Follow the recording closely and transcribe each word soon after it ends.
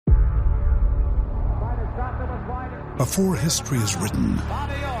Before history is written,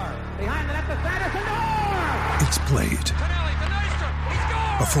 it's played.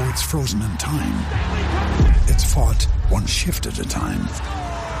 Before it's frozen in time, it's fought one shift at a time.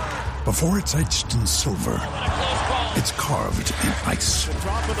 Before it's etched in silver, it's carved in ice.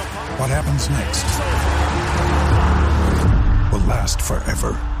 What happens next will last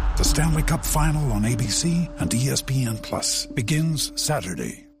forever. The Stanley Cup Final on ABC and ESPN Plus begins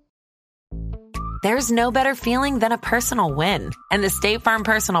Saturday. There's no better feeling than a personal win, and the State Farm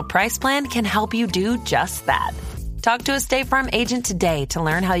Personal Price Plan can help you do just that. Talk to a State Farm agent today to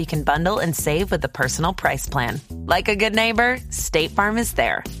learn how you can bundle and save with the Personal Price Plan. Like a good neighbor, State Farm is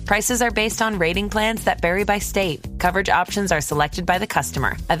there. Prices are based on rating plans that vary by state. Coverage options are selected by the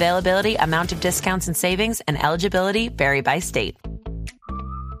customer. Availability, amount of discounts and savings, and eligibility vary by state.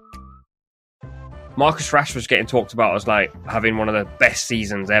 Marcus Rashford's getting talked about as like having one of the best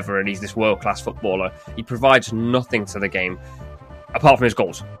seasons ever, and he's this world-class footballer. He provides nothing to the game apart from his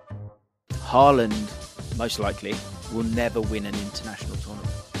goals. Haaland, most likely, will never win an international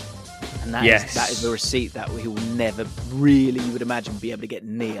tournament. And that is a receipt that he will never really, you would imagine, be able to get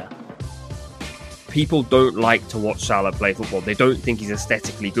near. People don't like to watch Salah play football. They don't think he's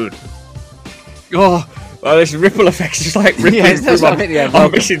aesthetically good. Oh, well, this ripple effect's just like rippling through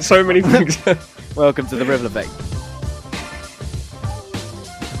I'm missing so many things. Welcome to the ripple effect.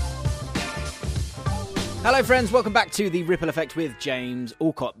 Hello friends, welcome back to the Ripple Effect with James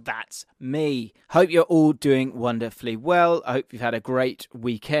Alcott. That's me. Hope you're all doing wonderfully well. I hope you've had a great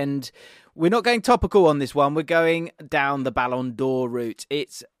weekend. We're not going topical on this one. We're going down the Ballon d'Or route.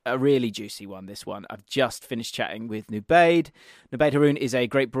 It's a really juicy one, this one. I've just finished chatting with Nubaid. Nubaid Haroun is a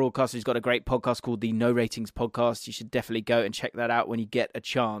great broadcaster. He's got a great podcast called the No Ratings Podcast. You should definitely go and check that out when you get a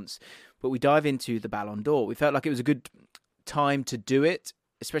chance. But we dive into the Ballon d'Or. We felt like it was a good time to do it,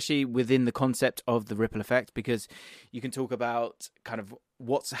 especially within the concept of the ripple effect, because you can talk about kind of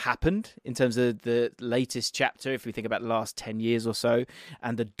what's happened in terms of the latest chapter, if we think about the last 10 years or so,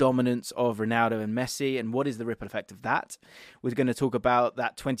 and the dominance of Ronaldo and Messi, and what is the ripple effect of that. We're going to talk about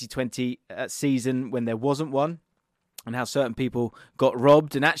that 2020 season when there wasn't one, and how certain people got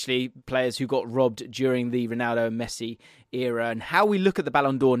robbed, and actually players who got robbed during the Ronaldo and Messi era, and how we look at the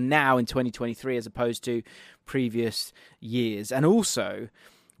Ballon d'Or now in 2023 as opposed to previous years. And also,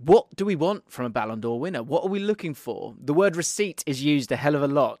 what do we want from a Ballon d'Or winner? What are we looking for? The word receipt is used a hell of a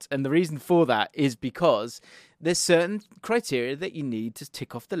lot, and the reason for that is because there's certain criteria that you need to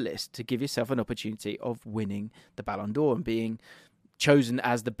tick off the list to give yourself an opportunity of winning the Ballon d'Or and being chosen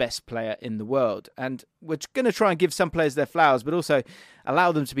as the best player in the world. And we're going to try and give some players their flowers, but also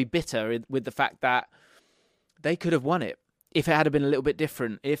allow them to be bitter with the fact that they could have won it if it had been a little bit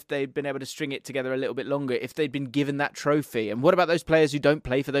different, if they'd been able to string it together a little bit longer, if they'd been given that trophy. And what about those players who don't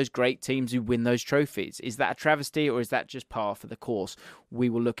play for those great teams who win those trophies? Is that a travesty, or is that just par for the course? We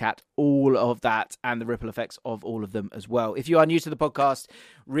will look at all of that and the ripple effects of all of them as well. If you are new to the podcast,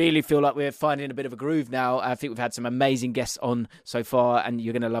 really feel like we're finding a bit of a groove now. I think we've had some amazing guests on so far, and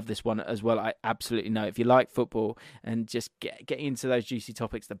you're going to love this one as well. I absolutely know. If you like football and just get into those juicy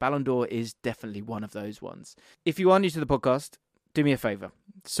topics, the Ballon d'Or is definitely one of those ones. If you are new to the podcast, do me a favour.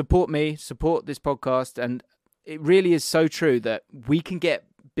 Support me, support this podcast, and it really is so true that we can get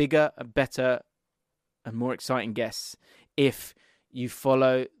bigger and better and more exciting guests if you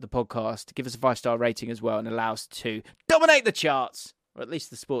follow the podcast, give us a 5-star rating as well, and allow us to dominate the charts, or at least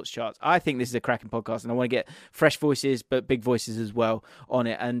the sports charts. I think this is a cracking podcast, and I want to get fresh voices, but big voices as well on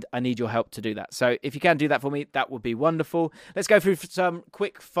it, and I need your help to do that. So if you can do that for me, that would be wonderful. Let's go through some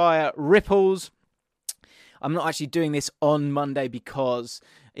quick fire ripples. I'm not actually doing this on Monday because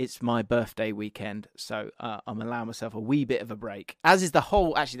it's my birthday weekend, so I'm allowing myself a wee bit of a break. As is the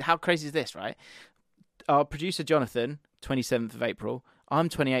whole, actually, how crazy is this, right? Our producer, Jonathan, 27th of April. I'm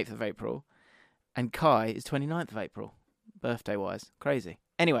 28th of April. And Kai is 29th of April, birthday-wise. Crazy.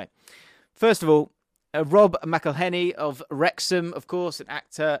 Anyway, first of all, Rob McElhenney of Wrexham, of course, an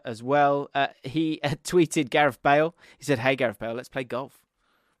actor as well. He tweeted Gareth Bale. He said, "Hey, Gareth Bale, let's play golf,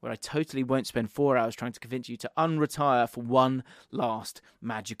 where I totally won't spend 4 hours trying to convince you to unretire for one last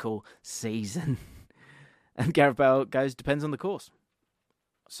magical season." And Gareth Bale goes, "Depends on the course."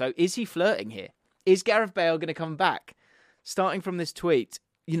 So is he flirting here? Is Gareth Bale going to come back? Starting from this tweet,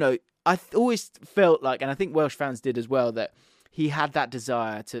 you know, I always felt like, and I think Welsh fans did as well, that he had that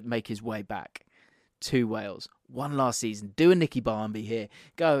desire to make his way back to Wales. One last season, do a Nicky Barmby here,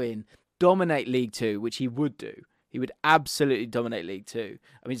 go in, dominate League Two, which he would do. He would absolutely dominate League Two.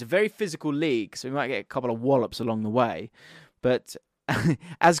 I mean, it's a very physical league, so we might get a couple of wallops along the way. But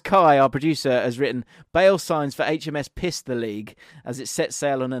as Kai, our producer, has written, Bale signs for HMS Piss the League as it sets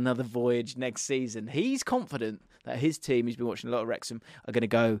sail on another voyage next season. He's confident that his team, he's been watching a lot of Wrexham, are going to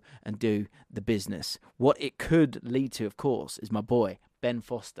go and do the business. What it could lead to, of course, is my boy, Ben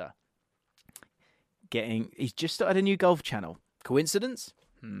Foster. He's just started a new golf channel. Coincidence?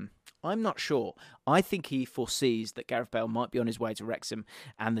 I'm not sure. I think he foresees that Gareth Bale might be on his way to Wrexham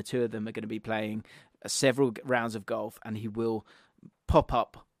and the two of them are going to be playing several rounds of golf, and he will pop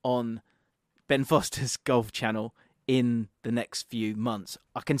up on Ben Foster's golf channel in the next few months.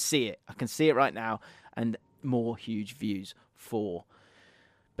 I can see it. I can see it right now, and more huge views for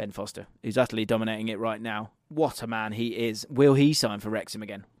Ben Foster, who's utterly dominating it right now. What a man he is. Will he sign for Wrexham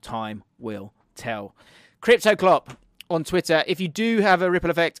again? Time will tell. Crypto Klopp on Twitter. If you do have a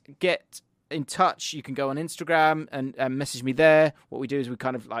ripple effect, get in touch. You can go on Instagram and message me there. What we do is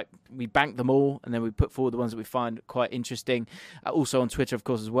we bank them all and then we put forward the ones that we find quite interesting. Also on Twitter, of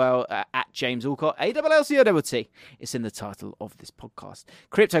course, as well, at James Alcott, ALLCOTT. It's in the title of this podcast.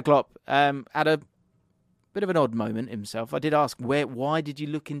 Crypto Klopp had a bit of an odd moment himself. I did ask, why did you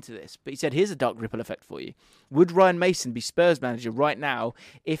look into this? But he said, here's a dark ripple effect for you. Would Ryan Mason be Spurs manager right now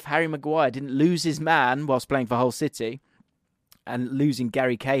if Harry Maguire didn't lose his man whilst playing for Hull City and losing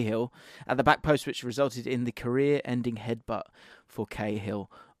Gary Cahill at the back post, which resulted in the career-ending headbutt for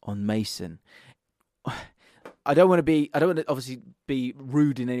Cahill on Mason? I don't want to obviously be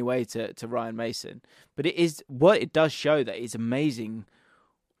rude in any way to Ryan Mason, but it does show that it's amazing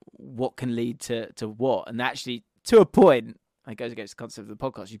what can lead to what. And actually, to a point, it goes against the concept of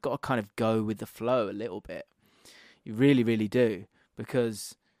the podcast, you've got to kind of go with the flow a little bit. You really, really do,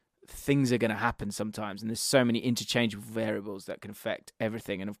 because things are going to happen sometimes, and there's so many interchangeable variables that can affect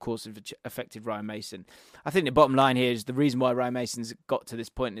everything. And of course, it affected Ryan Mason. I think the bottom line here is the reason why Ryan Mason's got to this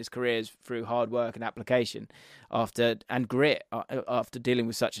point in his career is through hard work and application and grit after dealing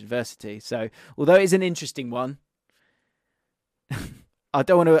with such adversity. So although it is an interesting one, I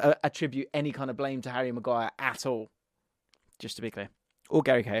don't want to attribute any kind of blame to Harry Maguire at all, just to be clear. Or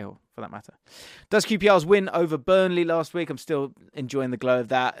Gary Cahill, for that matter. Does QPR's win over Burnley last week? I'm still enjoying the glow of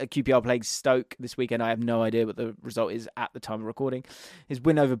that. QPR playing Stoke this weekend. I have no idea what the result is at the time of recording. QPR's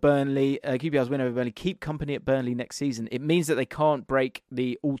win over Burnley, keep company at Burnley next season. It means that they can't break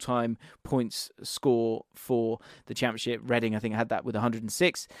the all-time points score for the Championship. Reading, I think, had that with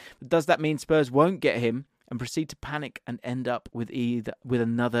 106. But does that mean Spurs won't get him and proceed to panic and end up with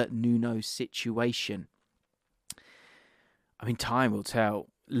another Nuno situation? I mean, time will tell.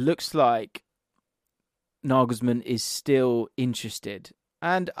 Looks like Nagelsmann is still interested.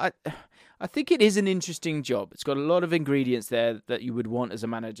 And I think it is an interesting job. It's got a lot of ingredients there that you would want as a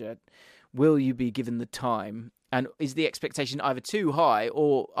manager. Will you be given the time? And is the expectation either too high,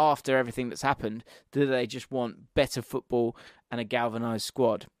 or after everything that's happened, do they just want better football and a galvanised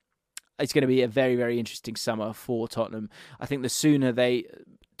squad? It's going to be a very, very interesting summer for Tottenham. I think the sooner they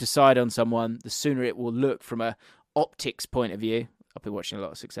decide on someone, the sooner it will look from a optics point of view, I've been watching a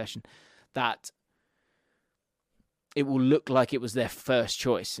lot of Succession, that it will look like it was their first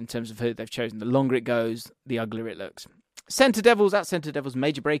choice in terms of who they've chosen. The longer it goes, the uglier it looks. Centre Devils,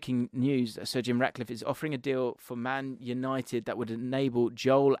 major breaking news. Sir Jim Ratcliffe is offering a deal for Man United that would enable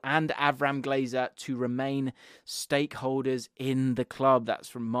Joel and Avram Glazer to remain stakeholders in the club. That's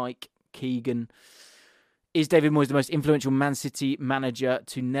from Mike Keegan. Is David Moyes the most influential Man City manager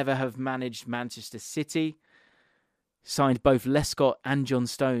to never have managed Manchester City? Signed both Lescott and John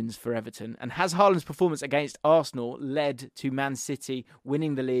Stones for Everton. And has Haaland's performance against Arsenal led to Man City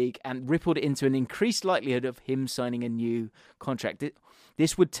winning the league and rippled into an increased likelihood of him signing a new contract?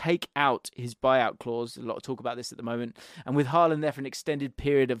 This would take out his buyout clause. A lot of talk about this at the moment. And with Haaland there for an extended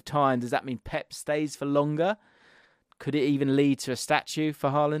period of time, does that mean Pep stays for longer? Could it even lead to a statue for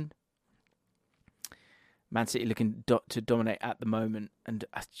Haaland? Man City looking to dominate at the moment. And,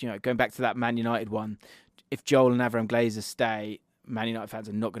 going back to that Man United one, if Joel and Avram Glazer stay, Man United fans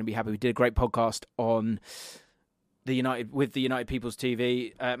are not going to be happy. We did a great podcast on the United People's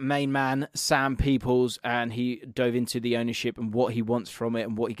TV main man, Sam Peoples, and he dove into the ownership and what he wants from it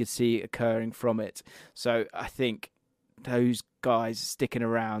and what he could see occurring from it. So I think those guys sticking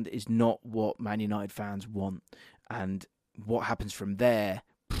around is not what Man United fans want. And what happens from there,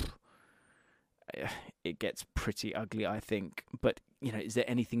 it gets pretty ugly, I think. But, is there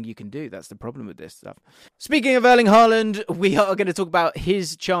anything you can do? That's the problem with this stuff. Speaking of Erling Haaland, we are going to talk about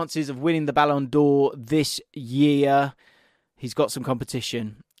his chances of winning the Ballon d'Or this year. He's got some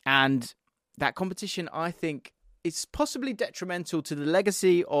competition. And that competition, I think, is possibly detrimental to the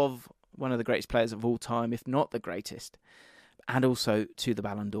legacy of one of the greatest players of all time, if not the greatest. And also to the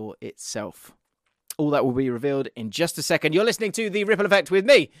Ballon d'Or itself. All that will be revealed in just a second. You're listening to The Ripple Effect with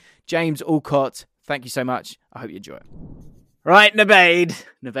me, James Alcott. Thank you so much. I hope you enjoy it. Right,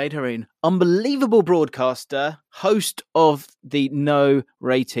 Naveed Haroon, unbelievable broadcaster, host of the No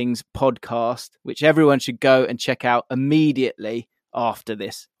Ratings podcast, which everyone should go and check out immediately after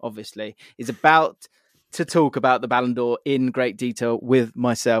this, obviously, is about to talk about the Ballon d'Or in great detail with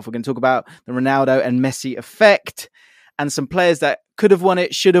myself. We're going to talk about the Ronaldo and Messi effect and some players that could have won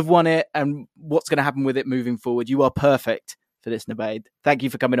it, should have won it, and what's going to happen with it moving forward. You are perfect for this, Naveed. Thank you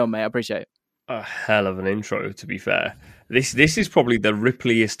for coming on, mate. I appreciate it. A hell of an intro, to be fair. This is probably the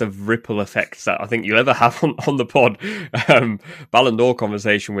rippliest of ripple effects that I think you'll ever have on the pod. Ballon d'Or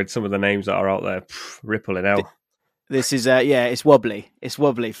conversation with some of the names that are out there. Ripple in hell. This is, it's wobbly. It's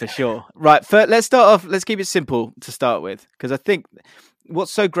wobbly for sure. Right, let's start off. Let's keep it simple to start with, because I think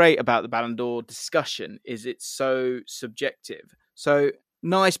what's so great about the Ballon d'Or discussion is it's so subjective. So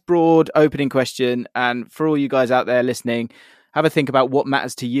nice, broad opening question. And for all you guys out there listening, have a think about what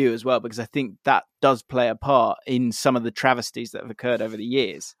matters to you as well, because I think that does play a part in some of the travesties that have occurred over the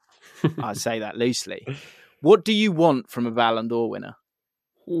years. I say that loosely. What do you want from a Ballon d'Or winner?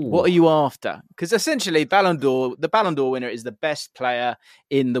 Ooh. What are you after? Because essentially, the Ballon d'Or winner is the best player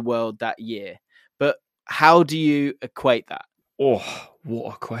in the world that year. But how do you equate that? Oh,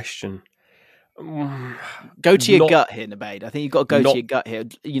 what a question. Go to your gut here, Nabeed. I think you've got to go to your gut here.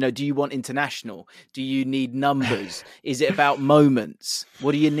 You know, do you want international? Do you need numbers? Is it about moments?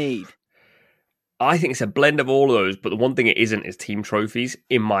 What do you need? I think it's a blend of all of those, but the one thing it isn't is team trophies,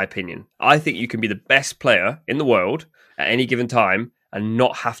 in my opinion. I think you can be the best player in the world at any given time and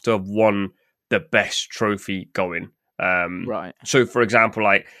not have to have won the best trophy going. Right. So, for example,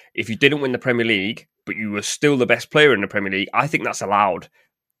 like if you didn't win the Premier League, but you were still the best player in the Premier League, I think that's allowed.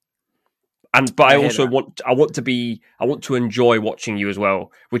 But I also want to enjoy watching you as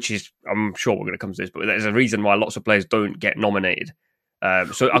well, which is, I'm sure we're going to come to this, but there's a reason why lots of players don't get nominated.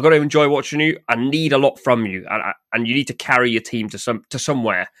 So I've got to enjoy watching you. I need a lot from you, and you need to carry your team to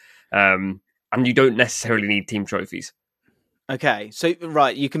somewhere. And you don't necessarily need team trophies. Okay, so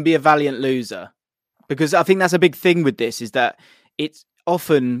right, you can be a valiant loser, because I think that's a big thing with this is that it's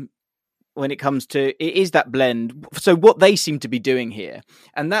often, when it comes to, it is that blend. So what they seem to be doing here,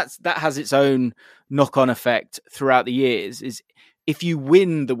 and that has its own knock-on effect throughout the years, is if you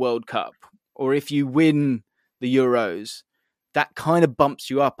win the World Cup or if you win the Euros, that kind of bumps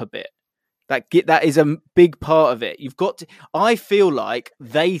you up a bit. That is a big part of it. You've got to, I feel like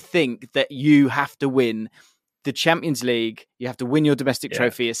they think that you have to win the Champions League, you have to win your domestic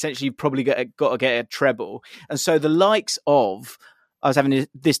trophy. Essentially, you've probably got to get a treble. And so the likes of, I was having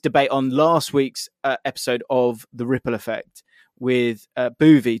this debate on last week's episode of The Ripple Effect with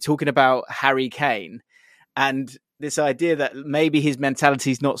Boovy talking about Harry Kane and this idea that maybe his mentality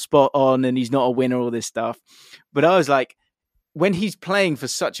is not spot on and he's not a winner, all this stuff. But I was like, when he's playing for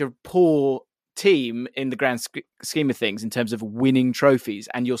such a poor team in the grand scheme of things in terms of winning trophies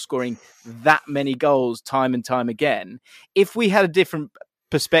and you're scoring that many goals time and time again, if we had a different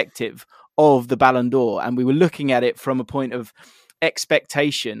perspective of the Ballon d'Or and we were looking at it from a point of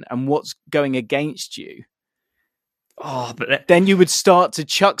expectation and what's going against you, then you would start to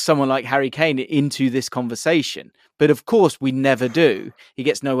chuck someone like Harry Kane into this conversation. But of course, we never do. He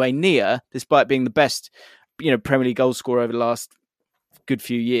gets nowhere near, despite being the best, Premier League goal scorer over the last good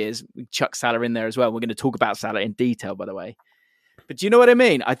few years. We chuck Salah in there as well. We're going to talk about Salah in detail, by the way. But do you know what I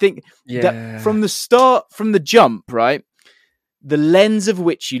mean? I think that from the start, from the jump, right, the lens of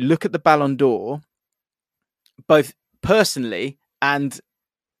which you look at the Ballon d'Or, both personally and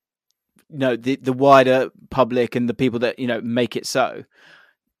the wider public and the people that make it so,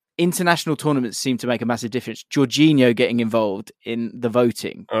 international tournaments seem to make a massive difference. Jorginho getting involved in the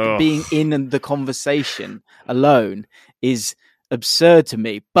voting, being in the conversation alone is absurd to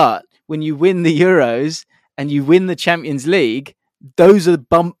me. But when you win the Euros and you win the Champions League, those are the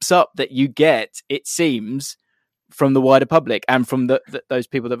bumps up that you get, it seems, from the wider public and from those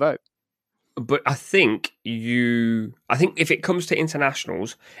people that vote. But I think if it comes to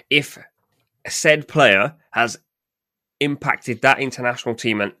internationals, if said player has impacted that international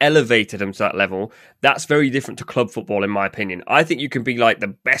team and elevated them to that level, that's very different to club football, in my opinion. I think you can be like the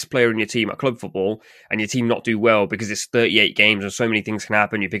best player in your team at club football and your team not do well because it's 38 games and so many things can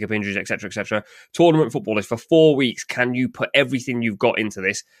happen. You pick up injuries, etc., etc. Tournament football is for 4 weeks. Can you put everything you've got into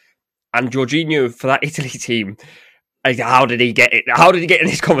this? And Jorginho for that Italy team, how did he get it? How did he get in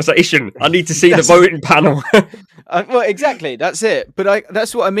this conversation? I need to see the voting panel. Well, exactly. That's it. But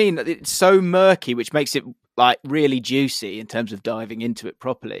that's what I mean. It's so murky, which makes it like really juicy in terms of diving into it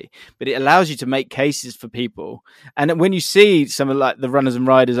properly. But it allows you to make cases for people. And when you see some of like the runners and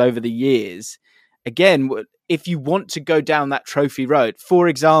riders over the years, again, if you want to go down that trophy road, for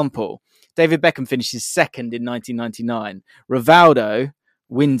example, David Beckham finishes second in 1999. Rivaldo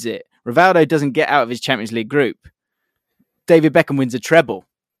wins it. Rivaldo doesn't get out of his Champions League group. David Beckham wins a treble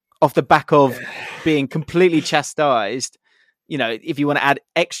off the back of being completely chastised. You know, if you want to add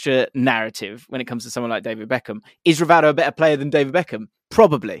extra narrative when it comes to someone like David Beckham, is Rivaldo a better player than David Beckham?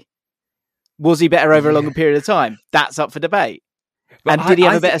 Probably. Was he better over a longer period of time? That's up for debate. But did he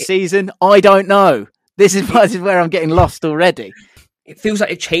have a better season? I don't know. This is where I'm getting lost already. It feels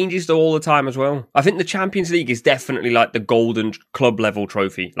like it changes all the time as well. I think the Champions League is definitely like the golden club level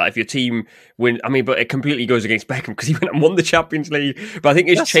trophy. Like if your team win, I mean, but it completely goes against Beckham because he went and won the Champions League. But I think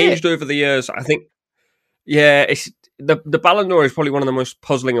it's changed over the years. I think, it's the Ballon d'Or is probably one of the most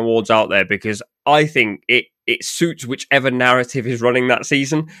puzzling awards out there because I think it suits whichever narrative is running that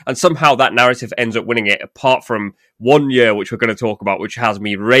season, and somehow that narrative ends up winning it. Apart from 1 year, which we're going to talk about, which has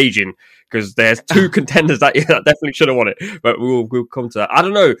me raging because there's two contenders that year that definitely should have won it. But we'll come to that. I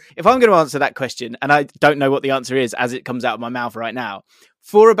don't know if I'm going to answer that question, and I don't know what the answer is as it comes out of my mouth right now.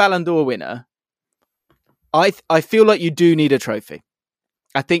 For a Ballon d'Or winner, I feel like you do need a trophy.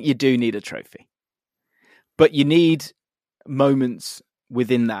 I think you do need a trophy, but you need moments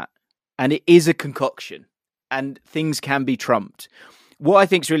within that, and it is a concoction. And things can be trumped. What I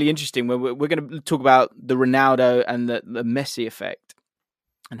think is really interesting, when we're going to talk about the Ronaldo and the Messi effect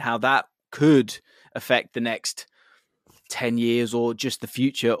and how that could affect the next 10 years or just the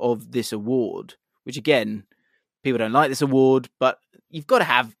future of this award, which again, people don't like this award, but you've got to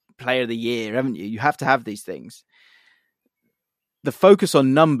have Player of the Year, haven't you? You have to have these things. The focus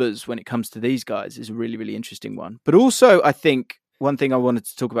on numbers when it comes to these guys is a really, really interesting one. But also, I think one thing I wanted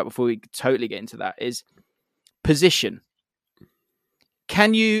to talk about before we totally get into that is position.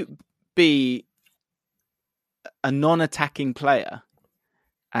 Can you be a non-attacking player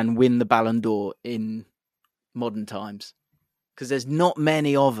and win the Ballon d'Or in modern times? Because there's not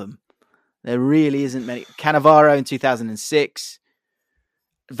many of them. There really isn't many. Cannavaro in 2006.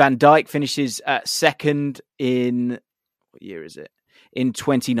 Van Dijk finishes at second in, what year is it? In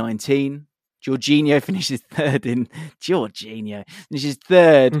 2019. Jorginho finishes third in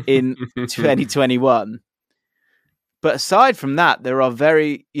 2021. But aside from that, there are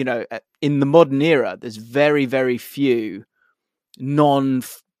very, in the modern era, there's very, very few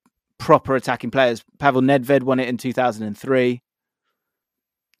non-proper attacking players. Pavel Nedved won it in 2003.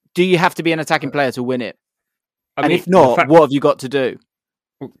 Do you have to be an attacking player to win it? If not, what have you got to do?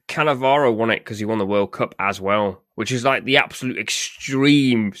 Cannavaro won it because he won the World Cup as well, which is like the absolute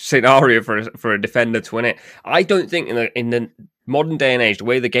extreme scenario for a defender to win it. I don't think in the modern day and age, the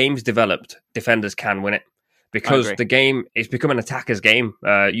way the game's developed, defenders can win it. Because the game is become an attacker's game.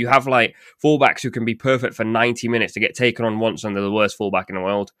 You have like fullbacks who can be perfect for 90 minutes to get taken on once and they're the worst fullback in the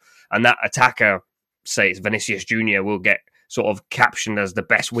world. And that attacker, say it's Vinicius Jr., will get sort of captioned as the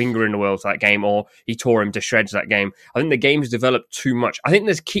best winger in the world for that game, or he tore him to shreds that game. I think the game's developed too much. I think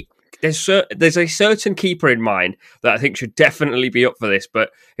there's a certain keeper in mind that I think should definitely be up for this,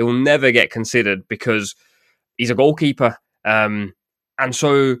 but it will never get considered because he's a goalkeeper. And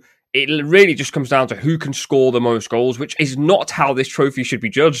so it really just comes down to who can score the most goals, which is not how this trophy should be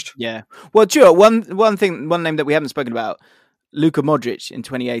judged. Yeah. Well, Stuart, one name that we haven't spoken about, Luka Modric in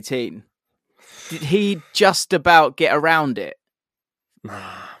 2018. Did he just about get around it?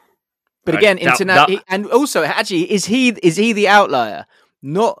 But again, and also, actually, is he the outlier?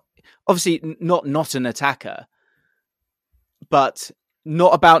 Not obviously not an attacker, but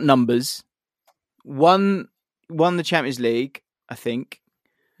not about numbers. Won the Champions League, I think.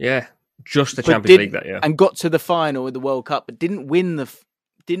 Yeah, just the Champions League that year, and got to the final with the World Cup, but didn't win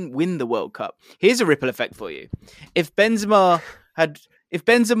the World Cup. Here's a ripple effect for you: if Benzema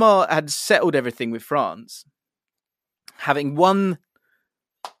had settled everything with France, having won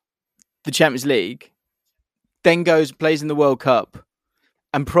the Champions League, then plays in the World Cup,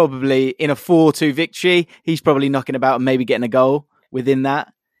 and probably in a 4-2 victory, he's probably knocking about and maybe getting a goal within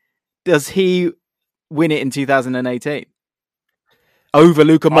that. Does he win it in 2018? Over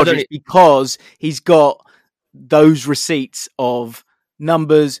Luka Modric because he's got those receipts of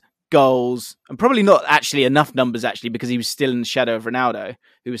numbers, goals, and probably not actually enough numbers because he was still in the shadow of Ronaldo,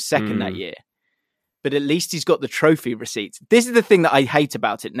 who was second that year. But at least he's got the trophy receipts. This is the thing that I hate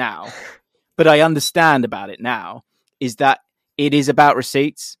about it now, but I understand about it now, is that it is about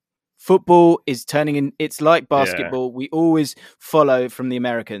receipts. Football is turning in, it's like basketball. Yeah. We always follow from the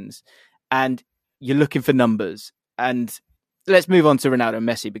Americans, and you're looking for numbers. And let's move on to Ronaldo and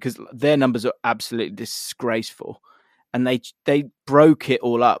Messi, because their numbers are absolutely disgraceful. And they broke it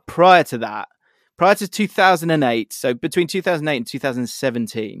all up. Prior to 2008, so between 2008 and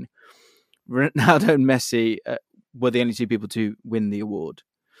 2017, Ronaldo and Messi were the only two people to win the award.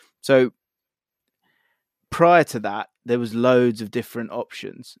 So prior to that, there was loads of different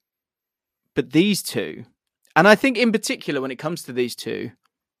options. But these two, and I think in particular when it comes to these two,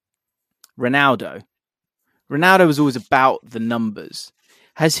 Ronaldo was always about the numbers.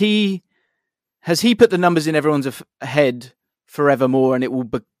 Has he put the numbers in everyone's head forevermore, and it will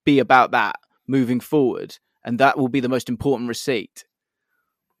be about that moving forward, and that will be the most important receipt?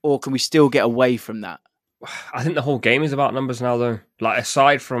 Or can we still get away from that? I think the whole game is about numbers now, though. Like,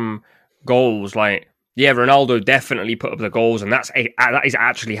 aside from goals, like, yeah, Ronaldo definitely put up the goals, and that is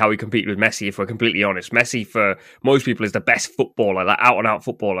actually how he competed with Messi, if we're completely honest. Messi, for most people, is the best footballer, like out-and-out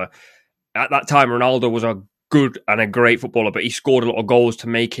footballer. At that time, Ronaldo was a good and a great footballer, but he scored a lot of goals to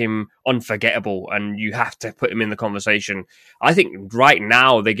make him unforgettable, and you have to put him in the conversation. I think right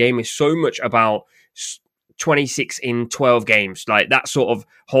now, the game is so much about 26 in 12 games, like that sort of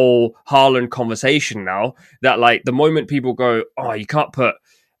whole Haaland conversation now, that like the moment people go, oh, you can't put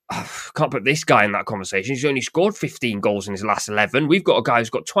this guy in that conversation. He's only scored 15 goals in his last 11. We've got a guy who's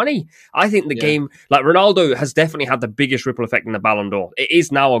got 20. I think the game, like Ronaldo has definitely had the biggest ripple effect in the Ballon d'Or. It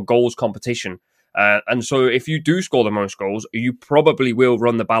is now a goals competition. And so if you do score the most goals, you probably will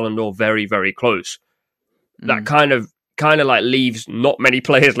run the Ballon d'Or very, very close. That kind of like leaves not many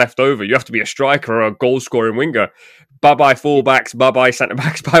players left over. You have to be a striker or a goal-scoring winger. Bye-bye fullbacks, bye-bye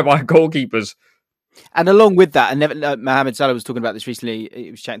centre-backs, bye-bye goalkeepers. And along with that, and Mohamed Salah was talking about this recently.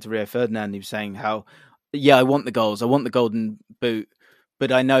 He was chatting to Rio Ferdinand. He was saying how, I want the goals. I want the golden boot.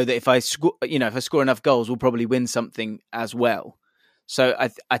 But I know that if I score enough goals, we'll probably win something as well. So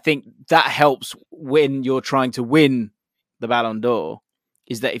I think that helps when you're trying to win the Ballon d'Or,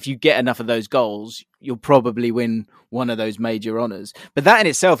 is that if you get enough of those goals, you'll probably win one of those major honours. But that in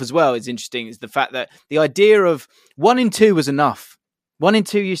itself as well is interesting, is the fact that the idea of 1 in 2 was enough. 1 in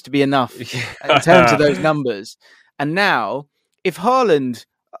 2 used to be enough in terms of those numbers. And now, if Haaland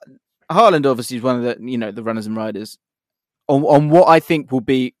obviously is one of the, the runners and riders, on what I think will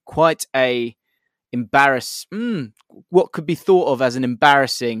be quite a what could be thought of as an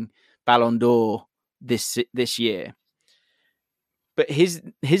embarrassing Ballon d'Or this year. But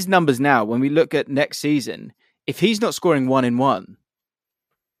his numbers now, when we look at next season, if he's not scoring 1 in 1,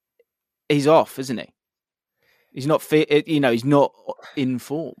 he's off, isn't he? He's not fit. He's not in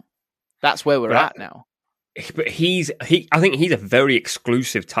form. That's where we're at now. But I think he's a very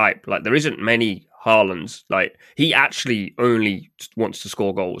exclusive type. Like, there isn't many Haalands. Like, he actually only wants to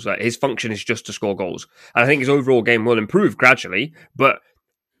score goals. Like, his function is just to score goals. And I think his overall game will improve gradually, but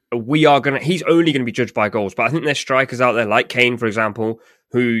he's only going to be judged by goals. But I think there's strikers out there like Kane, for example,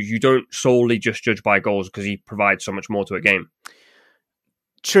 who you don't solely just judge by goals because he provides so much more to a game.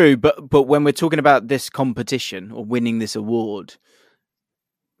 True, but when we're talking about this competition or winning this award,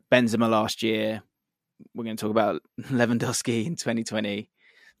 Benzema last year, we're going to talk about Lewandowski in 2020,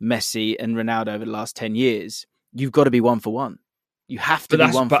 Messi and Ronaldo over the last 10 years. You've got to be 1 for 1. You have to be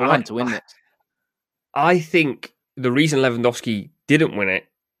 1 for 1 to win this. I think the reason Lewandowski didn't win it,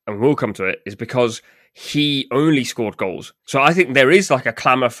 and we'll come to it, is because he only scored goals. So I think there is like a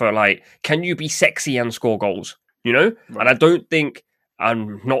clamour for like, can you be sexy and score goals? Right. And I don't think, I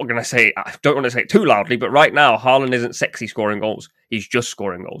don't want to say it too loudly, but right now, Haaland isn't sexy scoring goals. He's just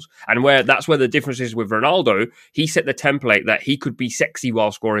scoring goals. And that's where the difference is with Ronaldo. He set the template that he could be sexy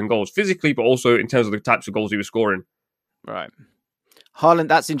while scoring goals, physically, but also in terms of the types of goals he was scoring. Right. Haaland,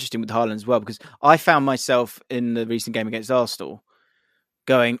 that's interesting with Haaland as well, because I found myself in the recent game against Arsenal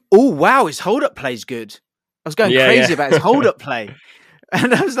going, oh, wow, his hold-up play's good. I was going crazy about his hold-up play.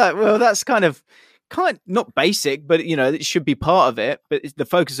 And I was like, well, that's kind of not basic, but it should be part of it. But the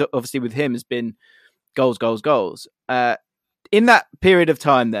focus, obviously, with him has been goals, goals, goals. In that period of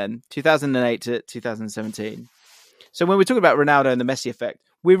time, then 2008 to 2017. So when we're talking about Ronaldo and the Messi effect,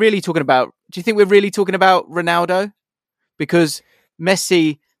 we're really talking about. Do you think we're really talking about Ronaldo? Because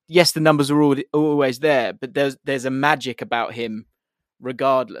Messi, yes, the numbers are always there, but there's a magic about him,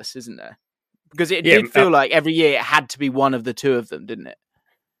 regardless, isn't there? Because it did feel like every year it had to be one of the two of them, didn't it?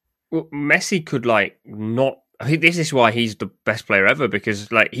 Well, Messi could not. I think this is why he's the best player ever, because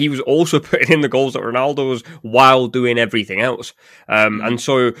he was also putting in the goals that Ronaldo was while doing everything else. And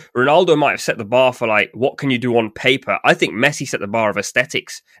so Ronaldo might have set the bar for what can you do on paper. I think Messi set the bar of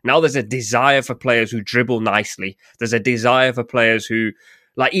aesthetics. Now there's a desire for players who dribble nicely. There's a desire for players who,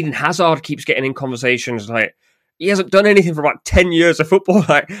 Eden Hazard keeps getting in conversations he hasn't done anything for about 10 years of football.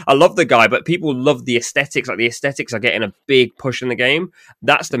 I love the guy, but people love the aesthetics. The aesthetics are getting a big push in the game.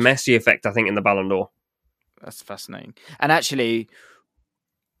 That's the Messi effect, I think, in the Ballon d'Or. That's fascinating. And actually,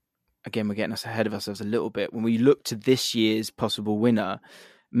 again, we're getting us ahead of ourselves a little bit. When we look to this year's possible winner,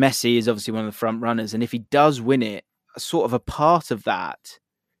 Messi is obviously one of the front runners. And if he does win it, sort of a part of that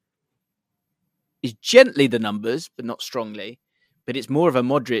is gently the numbers, but not strongly. But it's more of a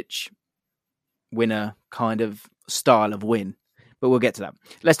Modric winner kind of style of win. But we'll get to that.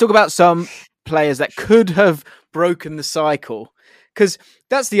 Let's talk about some players that could have broken the cycle, because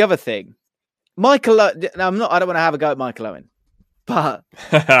that's the other thing. I don't want to have a go at Michael Owen, but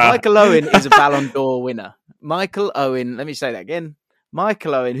Michael Owen is a Ballon d'Or winner. Michael Owen, let me say that again.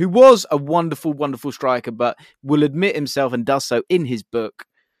 Michael Owen, who was a wonderful, wonderful striker, but will admit himself and does so in his book.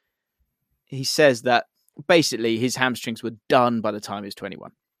 He says that basically his hamstrings were done by the time he was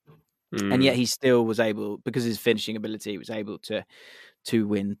 21. And yet he still was able, because of his finishing ability, he was able to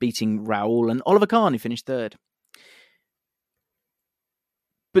win, beating Raul and Oliver Kahn, who finished third.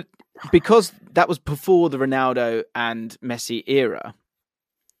 But because that was before the Ronaldo and Messi era,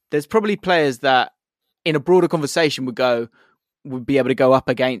 there's probably players that in a broader conversation would be able to go up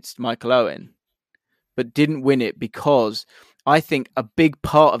against Michael Owen, but didn't win it, because I think a big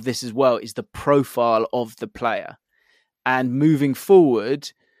part of this as well is the profile of the player. And moving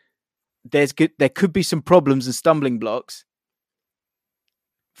forward, there could be some problems and stumbling blocks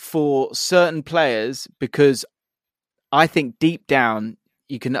for certain players, because I think deep down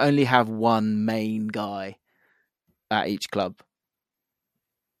you can only have one main guy at each club.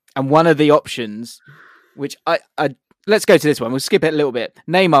 And one of the options, which I let's go to this one. We'll skip it a little bit.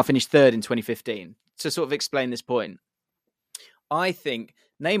 Neymar finished third in 2015. To sort of explain this point, I think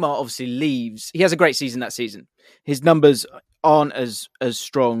Neymar obviously leaves. He has a great season that season. His numbers aren't as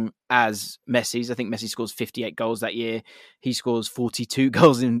strong as Messi's. I think Messi scores 58 goals that year. He scores 42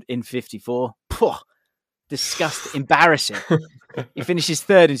 goals in 54. Pwah, disgusting, embarrassing. He finishes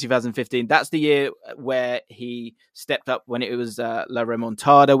third in 2015. That's the year where he stepped up when it was La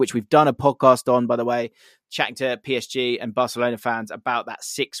Remontada, which we've done a podcast on, by the way, chatting to PSG and Barcelona fans about that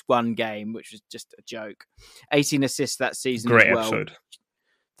 6-1 game, which was just a joke. 18 assists that season. Great as well. Episode.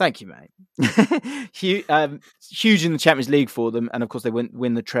 Thank you, mate. Huge in the Champions League for them. And of course, they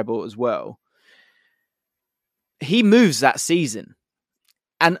win the treble as well. He moves that season.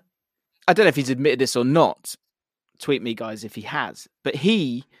 And I don't know if he's admitted this or not. Tweet me, guys, if he has. But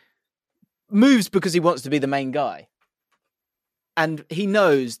he moves because he wants to be the main guy. And he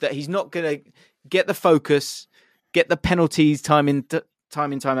knows that he's not going to get the focus, get the penalties time in,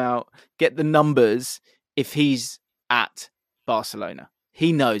 time out, get the numbers if he's at Barcelona.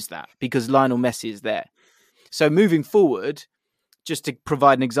 He knows that because Lionel Messi is there. So moving forward, just to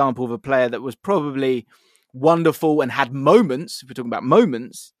provide an example of a player that was probably wonderful and had moments, if we're talking about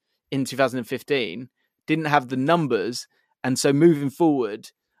moments, in 2015, didn't have the numbers. And so moving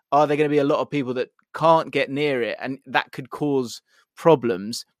forward, are there going to be a lot of people that can't get near it? And that could cause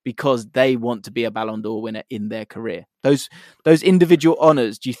problems because they want to be a Ballon d'Or winner in their career. Those individual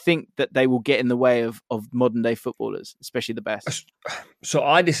honours, do you think that they will get in the way of modern day footballers, especially the best? So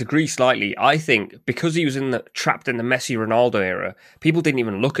I disagree slightly. I think because he was trapped in the Messi Ronaldo era, people didn't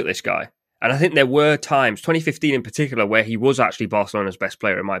even look at this guy. And I think there were times, 2015 in particular, where he was actually Barcelona's best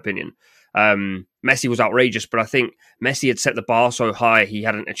player, in my opinion. Messi was outrageous, but I think Messi had set the bar so high he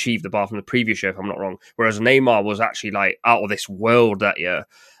hadn't achieved the bar from the previous year, if I'm not wrong. Whereas Neymar was actually like out of this world that year.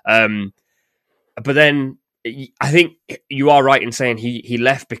 But then I think you are right in saying he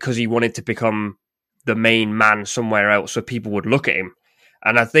left because he wanted to become the main man somewhere else so people would look at him.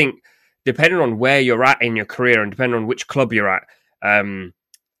 And I think depending on where you're at in your career and depending on which club you're at,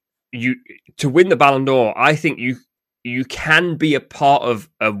 to win the Ballon d'Or, I think you can be a part of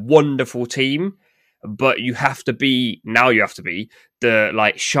a wonderful team, but you have to be the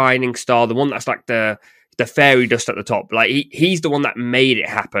like shining star, the one that's like the fairy dust at the top. Like he's the one that made it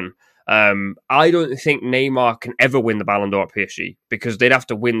happen. I don't think Neymar can ever win the Ballon d'Or at PSG because they'd have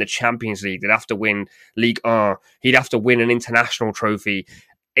to win the Champions League, they'd have to win Ligue 1, he'd have to win an international trophy.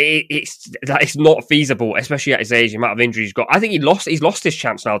 It's not feasible, especially at his age, the amount of injuries he's got. I think he's lost his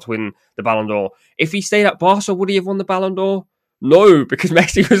chance now to win the Ballon d'Or. If he stayed at Barca, would he have won the Ballon d'Or? No, because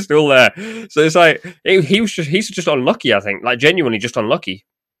Messi was still there. So it's like he's just unlucky. I think, like genuinely just unlucky.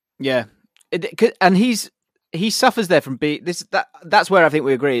 Yeah, and he suffers there from that's where I think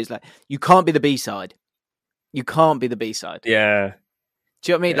we agree. Is like you can't be the B side. You can't be the B side. Yeah.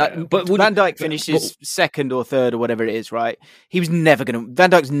 Do you know what I mean? Yeah. Like, but Van Dijk finishes second or third or whatever it is, right? Van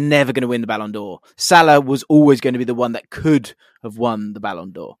Dijk's never going to win the Ballon d'Or. Salah was always going to be the one that could have won the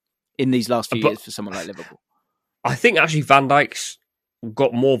Ballon d'Or in these last few years for someone like Liverpool. I think actually Van Dijk's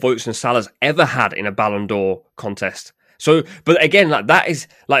got more votes than Salah's ever had in a Ballon d'Or contest. So, but again, like that is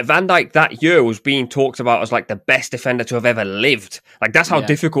like Van Dijk that year was being talked about as like the best defender to have ever lived. Like that's how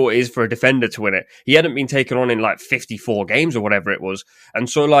difficult it is for a defender to win it. He hadn't been taken on in like 54 games or whatever it was, and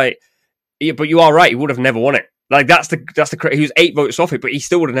so like, but you are right, he would have never won it. Like that's the he was 8 votes off it, but he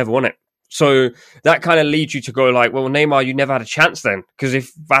still would have never won it. So that kind of leads you to go like, well, Neymar, you never had a chance then. Because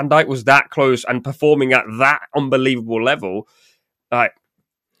if Van Dijk was that close and performing at that unbelievable level, like,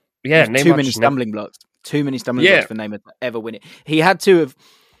 yeah, Neymar too many stumbling blocks. Too many stumbling blocks for Neymar to ever win it. He had to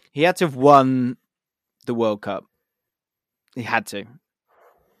have won the World Cup. He had to.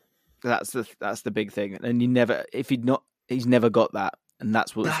 That's the big thing. And he's never got that. And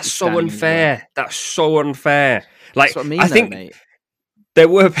that's so unfair. That's so unfair. Like, that's what I mean, think mate. There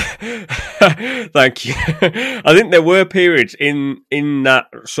were, thank you. I think there were periods in that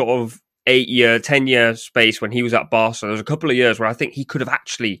sort of 10-year space when he was at Barca. There was a couple of years where I think he could have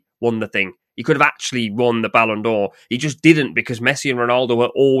actually won the thing. He could have actually won the Ballon d'Or. He just didn't, because Messi and Ronaldo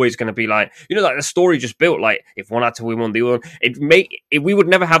were always going to be like, like the story just built. Like, if one had to win one, the other. We would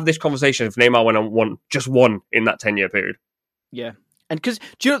never have this conversation if Neymar went on won in that 10-year period. Yeah, and because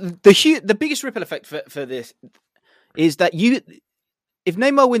the biggest ripple effect for this is that if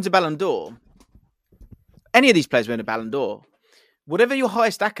Neymar wins a Ballon d'Or, any of these players win a Ballon d'Or, whatever your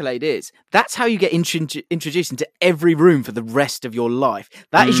highest accolade is, that's how you get introduced into every room for the rest of your life.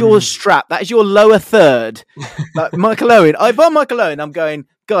 That is your strap. That is your lower third. Like Michael Owen. If I'm Michael Owen, I'm going,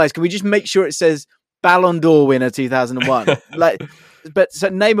 guys, can we just make sure it says Ballon d'Or winner 2001? But so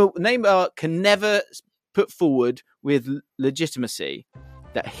Neymar can never put forward with legitimacy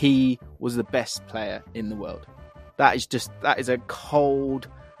that he was the best player in the world. That is a cold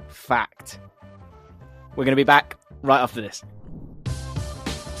fact. We're going to be back right after this.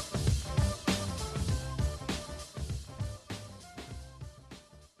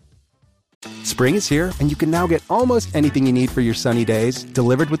 Spring is here, and you can now get almost anything you need for your sunny days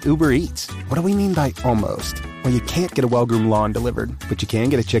delivered with Uber Eats. What do we mean by almost? Well, you can't get a well-groomed lawn delivered, but you can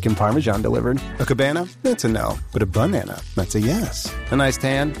get a chicken parmesan delivered. A cabana? That's a no. But a banana? That's a yes. A nice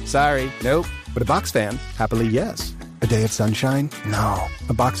tan? Sorry, nope. But a box fan? Happily, yes. A day of sunshine? No.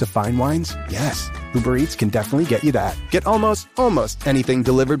 A box of fine wines? Yes. Uber Eats can definitely get you that. Get almost anything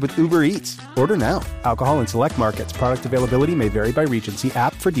delivered with Uber Eats. Order now. Alcohol in select markets. Product availability may vary by region. See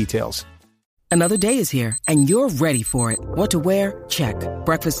app for details. Another day is here, and you're ready for it. What to wear? Check.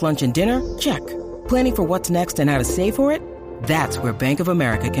 Breakfast, lunch, and dinner? Check. Planning for what's next and how to save for it? That's where Bank of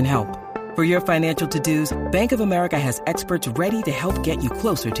America can help. For your financial to-dos, Bank of America has experts ready to help get you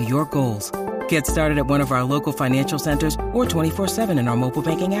closer to your goals. Get started at one of our local financial centers or 24/7 in our mobile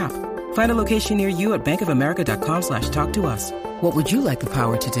banking app. Find a location near you at bankofamerica.com/talktous. What would you like the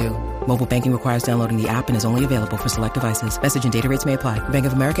power to do? Mobile banking requires downloading the app and is only available for select devices. Message and data rates may apply. Bank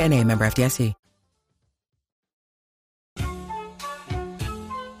of America NA, member FDIC.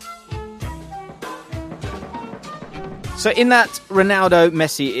 So in that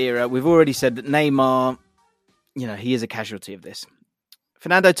Ronaldo-Messi era, we've already said that Neymar, he is a casualty of this.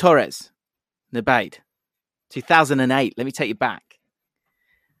 Fernando Torres, debate. 2008, let me take you back.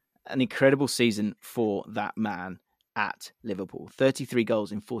 An incredible season for that man at Liverpool. 33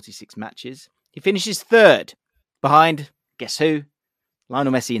 goals in 46 matches. He finishes third behind, guess who?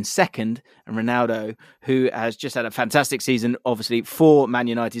 Lionel Messi in second, and Ronaldo, who has just had a fantastic season, obviously, for Man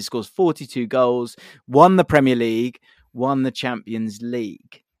United, scores 42 goals, won the Premier League, won the Champions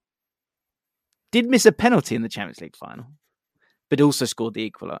League. Did miss a penalty in the Champions League final, but also scored the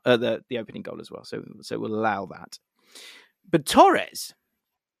opening goal as well. So we'll allow that. But Torres,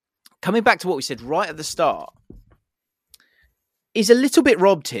 coming back to what we said right at the start, is a little bit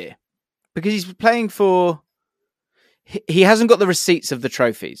robbed here because he's playing for... He hasn't got the receipts of the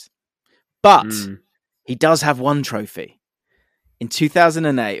trophies, but he does have one trophy. In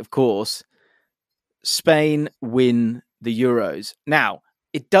 2008, of course, Spain win the Euros. Now,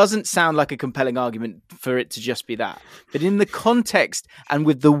 it doesn't sound like a compelling argument for it to just be that. But in the context and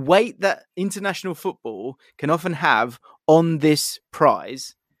with the weight that international football can often have on this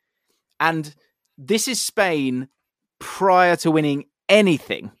prize, and this is Spain prior to winning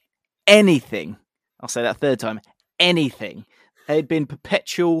anything, I'll say that third time, anything. They'd been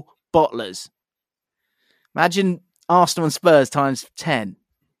perpetual bottlers. Imagine Arsenal and Spurs times 10,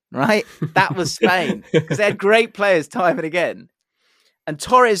 right? That was Spain because they had great players time and again. And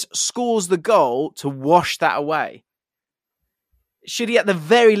Torres scores the goal to wash that away. Should he at the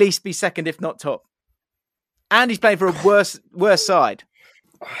very least be second, if not top? And he's playing for a worse side.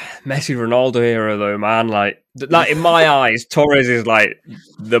 Messi Ronaldo era though, man. Like in my eyes, Torres is like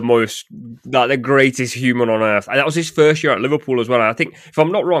the greatest human on earth. And that was his first year at Liverpool as well. And I think, if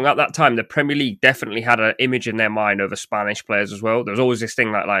I'm not wrong, at that time the Premier League definitely had an image in their mind over Spanish players as well. There was always this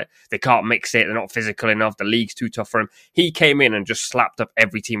thing like they can't mix it, they're not physical enough, the league's too tough for him. He came in and just slapped up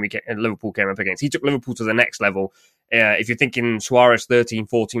every team Liverpool came up against. He took Liverpool to the next level. If you're thinking Suarez 13,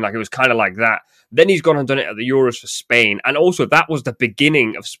 14, like it was kind of like that. Then he's gone and done it at the Euros for Spain. And also that was the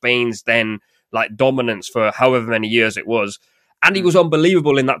beginning of Spain's then like dominance for however many years it was. And he was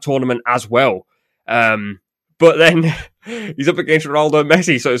unbelievable in that tournament as well. But then he's up against Ronaldo and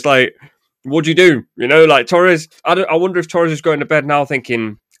Messi. So it's like, what do you do? You know, like Torres, I wonder if Torres is going to bed now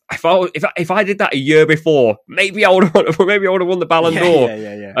thinking, if I did that a year before, maybe I would have won the Ballon d'Or.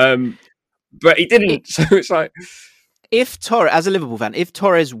 Yeah. But he didn't. So it's like, if Torres, as a Liverpool fan, if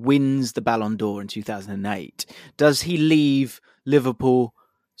Torres wins the Ballon d'Or in 2008, does he leave Liverpool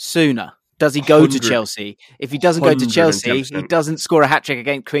sooner? Does he go to Chelsea? If he doesn't go to Chelsea, he doesn't score a hat-trick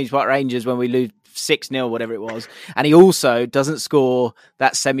against Queen's Park Rangers when we lose 6-0, whatever it was. And he also doesn't score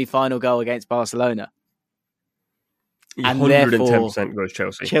that semi-final goal against Barcelona. And 110% goes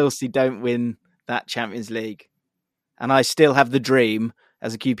Chelsea. Chelsea don't win that Champions League. And I still have the dream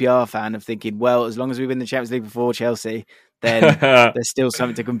as a QPR fan of thinking, well, as long as we win the Champions League before Chelsea, then there's still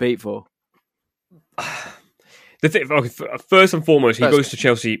something to compete for. First and foremost, he goes to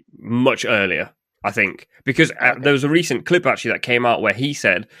Chelsea much earlier, I think, because there was a recent clip actually that came out where he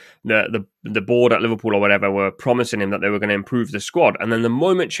said that the board at Liverpool or whatever were promising him that they were going to improve the squad. And then the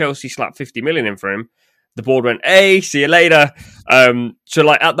moment Chelsea slapped 50 million in for him, the board went, hey, see you later. So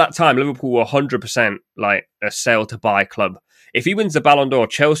like at that time, Liverpool were 100% like a sell to buy club. If he wins the Ballon d'Or,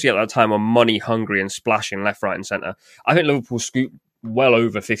 Chelsea at that time were money hungry and splashing left, right and centre. I think Liverpool scooped well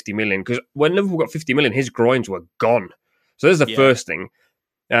over 50 million because when Liverpool got 50 million, his groins were gone. So there's the first thing.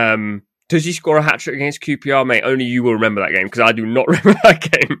 Does he score a hat-trick against QPR, mate? Only you will remember that game because I do not remember that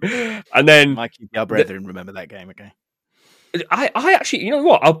game. And then my QPR brethren remember that game, okay? I actually, you know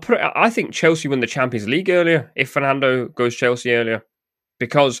what? I think Chelsea win the Champions League earlier if Fernando goes Chelsea earlier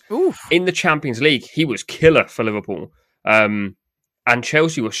because in the Champions League he was killer for Liverpool, and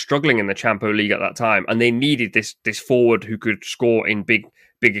Chelsea was struggling in the Champions League at that time, and they needed this forward who could score in big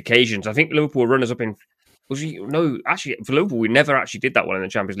occasions. I think Liverpool runners up in. Actually, for Liverpool, we never actually did that well in the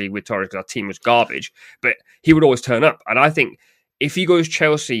Champions League with Torres because our team was garbage. But he would always turn up, and I think if he goes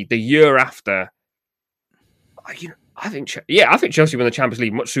Chelsea the year after, I think Chelsea win the Champions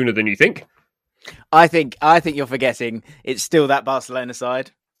League much sooner than you think. I think you're forgetting it's still that Barcelona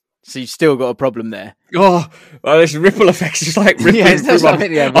side, so you've still got a problem there. Oh, well, this ripple effect is like rippling through.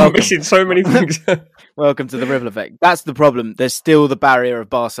 I'm missing so many things. Welcome to the ripple effect. That's the problem. There's still the barrier of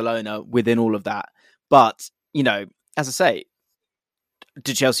Barcelona within all of that. But, you know, as I say,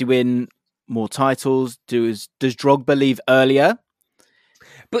 did Chelsea win more titles? Does Drogba leave earlier?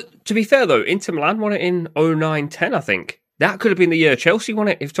 But to be fair, though, Inter Milan won it in 09-10, I think. That could have been the year Chelsea won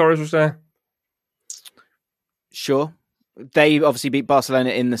it if Torres was there. Sure. They obviously beat Barcelona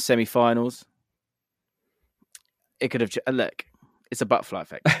in the semi-finals. It could have... Look, it's a butterfly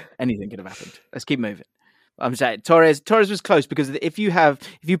effect. Anything could have happened. Let's keep moving. I'm saying Torres was close because if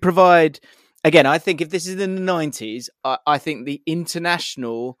you provide... Again, I think if this is in the 90s, I think the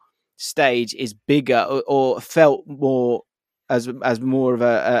international stage is bigger or felt more as more of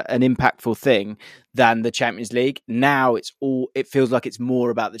an impactful thing than the Champions League. Now it feels like it's more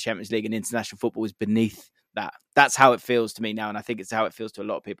about the Champions League and international football is beneath that. That's how it feels to me now, and I think it's how it feels to a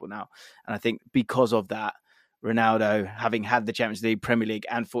lot of people now. And I think because of that, Ronaldo, having had the Champions League, Premier League,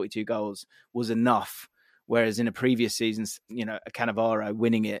 and 42 goals was enough. Whereas in a previous season, you know, a Cannavaro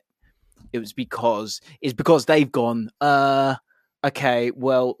winning it was because they've gone, okay,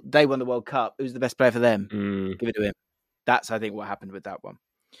 well, they won the World Cup. Who's the best player for them? Give it to him. That's, I think, what happened with that one.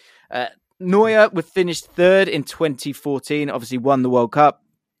 Neuer finished third in 2014, obviously won the World Cup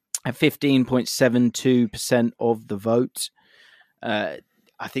at 15.72% of the vote. I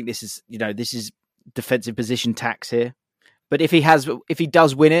think this is defensive position tax here. But if he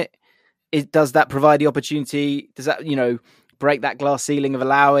does win it, does that provide the opportunity? Does that, break that glass ceiling of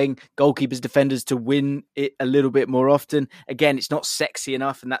allowing goalkeepers, defenders to win it a little bit more often? Again, it's not sexy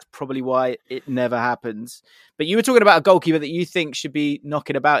enough, and that's probably why it never happens. But you were talking about a goalkeeper that you think should be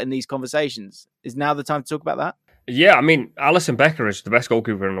knocking about in these conversations. Is now the time to talk about that? Yeah, I mean, Alisson Becker is the best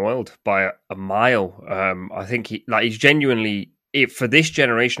goalkeeper in the world by a mile. I think he's genuinely, for this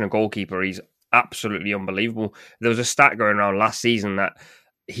generation of goalkeeper, he's absolutely unbelievable. There was a stat going around last season that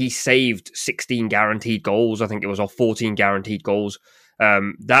he saved 16 guaranteed goals. I think it was, or 14 guaranteed goals.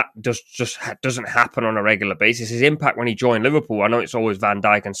 That just doesn't happen on a regular basis. His impact when he joined Liverpool, I know it's always Van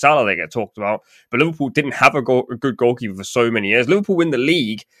Dijk and Salah that get talked about, but Liverpool didn't have a good goalkeeper for so many years. Liverpool win the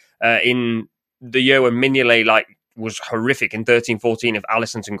league in the year when Mignolet was horrific in 13-14 if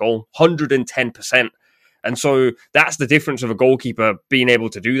Alisson's in goal, 110%. And so that's the difference of a goalkeeper being able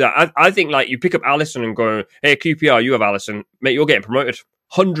to do that. I think you pick up Alisson and go, hey, QPR, you have Alisson, mate, you're getting promoted.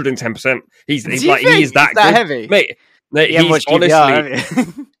 110%. He's he is that good, heavy, mate. He's honestly,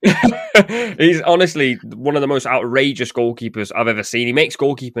 he's honestly one of the most outrageous goalkeepers I've ever seen. He makes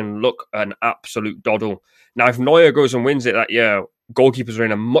goalkeeping look an absolute doddle. Now, if Neuer goes and wins it that year, goalkeepers are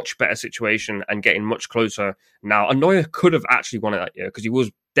in a much better situation and getting much closer now. And Neuer could have actually won it that year because he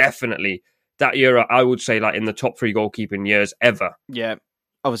was definitely that year, I would say, like in the top 3 goalkeeping years ever. Yeah.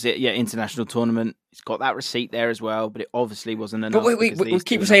 Obviously, yeah, international tournament. It's got that receipt there as well, but it obviously wasn't enough. But we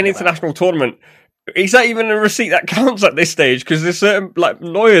keep saying international tournament. Is that even a receipt that counts at this stage? Because there's certain, like,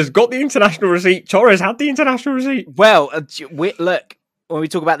 Neuer's got the international receipt. Torres had the international receipt. Well, look, when we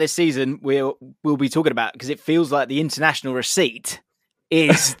talk about this season, we'll be talking about, because it feels like the international receipt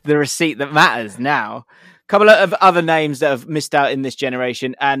is the receipt that matters now. A couple of other names that have missed out in this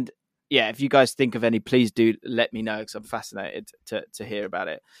generation. And yeah, if you guys think of any, please do let me know, because I'm fascinated to hear about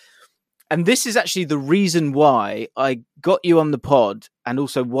it. And this is actually the reason why I got you on the pod, and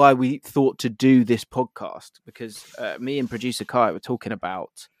also why we thought to do this podcast, because me and producer Kai were talking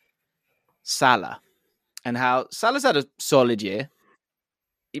about Salah and how Salah's had a solid year.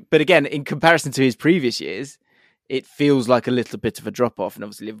 But again, in comparison to his previous years, it feels like a little bit of a drop-off. And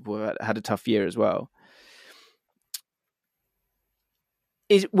obviously Liverpool had a tough year as well.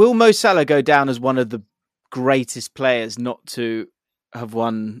 Will Mo Salah go down as one of the greatest players not to have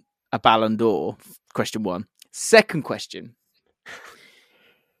won a Ballon d'Or? Question 1. Second question.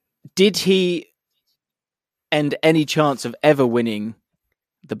 Did he end any chance of ever winning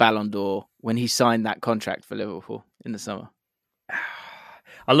the Ballon d'Or when he signed that contract for Liverpool in the summer?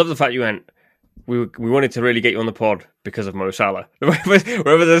 I love the fact you went, we wanted to really get you on the pod because of Mo Salah.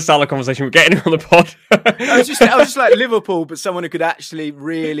 Wherever there's a Salah conversation, we're getting him on the pod. I was just like Liverpool, but someone who could actually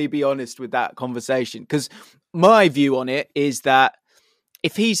really be honest with that conversation. Because my view on it is that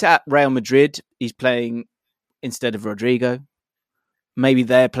if he's at Real Madrid, he's playing instead of Rodrigo. Maybe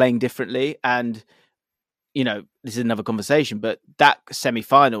they're playing differently. And, you know, this is another conversation, but that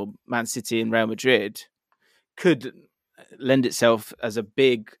semi-final, Man City and Real Madrid, could lend itself as a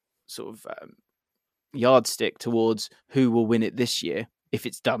big sort of yardstick towards who will win it this year, if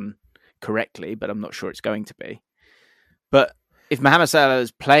it's done correctly, but I'm not sure it's going to be. But if Mohamed Salah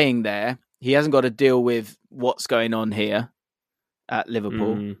is playing there, he hasn't got to deal with what's going on here at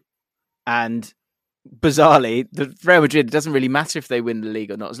Liverpool. And bizarrely, the Real Madrid, it doesn't really matter if they win the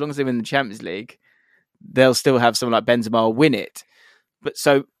league or not. As long as they win the Champions League, they'll still have someone like Benzema win it. But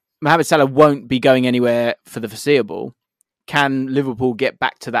so Mohamed Salah won't be going anywhere for the foreseeable. Can Liverpool get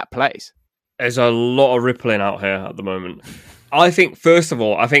back to that place? There's a lot of rippling out here at the moment. I think, first of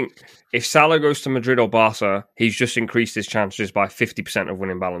all, if Salah goes to Madrid or Barca, he's just increased his chances by 50% of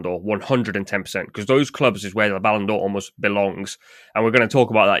winning Ballon d'Or, 110%, because those clubs is where the Ballon d'Or almost belongs. And we're going to talk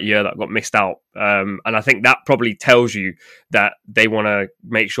about that year that got missed out. And I think that probably tells you that they want to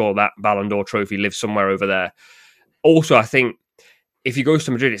make sure that Ballon d'Or trophy lives somewhere over there. Also, I think if he goes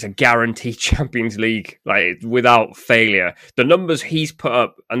to Madrid, it's a guaranteed Champions League, like without failure. The numbers he's put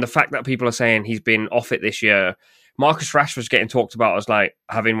up and the fact that people are saying he's been off it this year, Marcus Rashford's getting talked about as like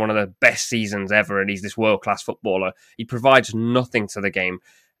having one of the best seasons ever, and he's this world-class footballer. He provides nothing to the game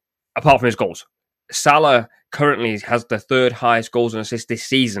apart from his goals. Salah currently has the 3rd highest goals and assists this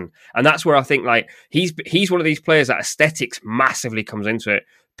season, and that's where I think like he's one of these players that aesthetics massively comes into it.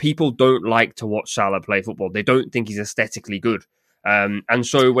 People don't like to watch Salah play football. They don't think he's aesthetically good. And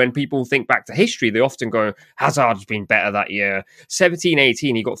so when people think back to history, they often go, Hazard's been better that year.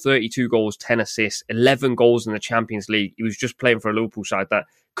 17-18, he got 32 goals, 10 assists, 11 goals in the Champions League. He was just playing for a Liverpool side that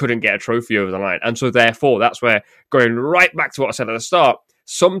couldn't get a trophy over the line. And so therefore, that's where, going right back to what I said at the start,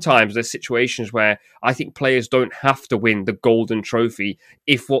 sometimes there's situations where I think players don't have to win the golden trophy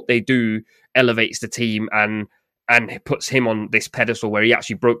if what they do elevates the team and puts him on this pedestal where he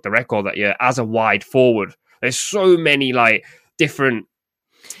actually broke the record that year as a wide forward. There's so many like different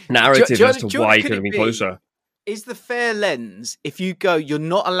narratives as to why he could have been closer. Is the fair lens, if you go, you're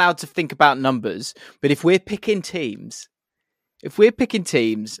not allowed to think about numbers, but if we're picking teams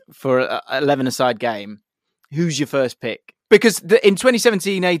for an 11-a-side game, who's your first pick? Because in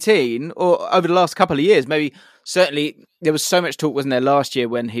 2017-18, or over the last couple of years, maybe certainly there was so much talk, wasn't there, last year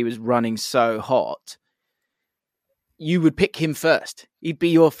when he was running so hot, you would pick him first. He'd be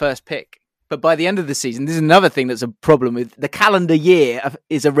your first pick. But by the end of the season, this is another thing that's a problem with the calendar year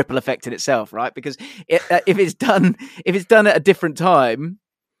is a ripple effect in itself, right? Because if it's done at a different time,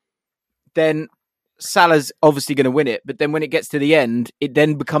 then Salah's obviously going to win it. But then when it gets to the end, it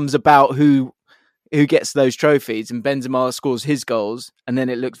then becomes about who gets those trophies, and Benzema scores his goals, and then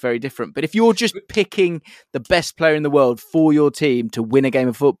it looks very different. But if you're just picking the best player in the world for your team to win a game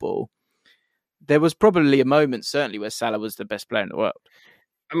of football, there was probably a moment, certainly, where Salah was the best player in the world.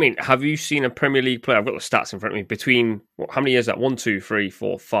 I mean, have you seen a Premier League player? I've got the stats in front of me. Between how many years is that? 1, 2, 3,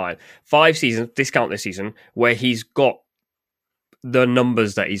 4, 5. 5 seasons, discount this season, where he's got the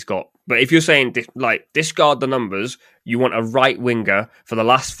numbers that he's got. But if you're saying, discard the numbers, you want a right winger for the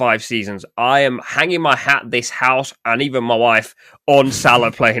last 5 seasons, I am hanging my hat, this house, and even my wife, on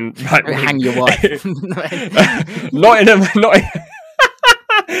Salah playing right wing. Hang your wife. Not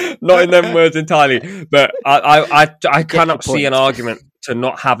in them words entirely, but I cannot see an argument to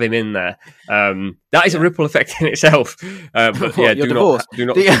not have him in there. That is a ripple effect in itself. But yeah, You're do divorced.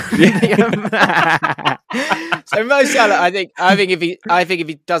 not. So Mo Salah, I think if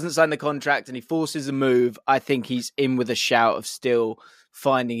he doesn't sign the contract and he forces a move, I think he's in with a shout of still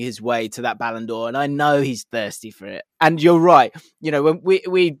finding his way to that Ballon d'Or, and I know he's thirsty for it. And you're right. You know, when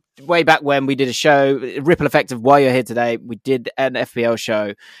we way back when we did a show, Ripple Effect of Why You're Here Today, we did an FPL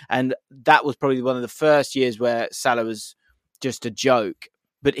show, and that was probably one of the first years where Salah was just a joke.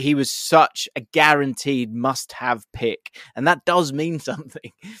 But he was such a guaranteed must-have pick. And that does mean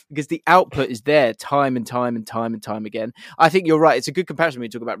something because the output is there time and time again. I think you're right. It's a good comparison when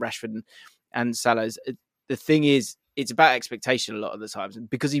you talk about Rashford and Salah. The thing is, it's about expectation a lot of the times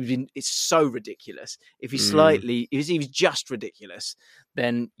because it's so ridiculous. If he's if he's just ridiculous,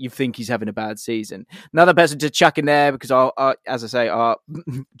 then you think he's having a bad season. Another person to chuck in there because as I say, our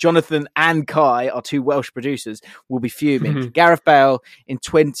Jonathan and Kai, our 2 Welsh producers, will be fuming. Gareth Bale in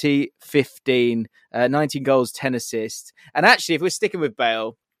 2015, 19 goals, 10 assists. And actually, if we're sticking with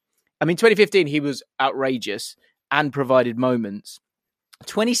Bale, I mean, 2015, he was outrageous and provided moments.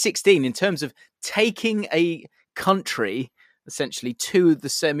 2016, in terms of taking a country essentially to the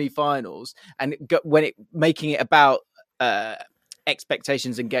semi-finals and making it about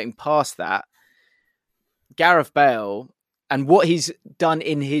expectations and getting past that, Gareth Bale and what he's done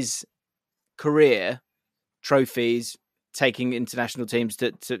in his career, trophies, taking international teams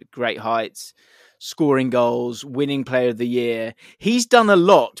to great heights, scoring goals, winning Player of the Year, he's done a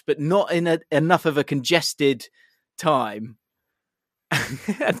lot, but not in enough of a congested time.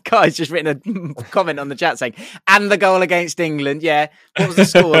 And Kai's just written a comment on the chat saying, and the goal against England. Yeah. What was the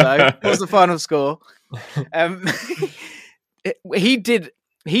score, though? What was the final score?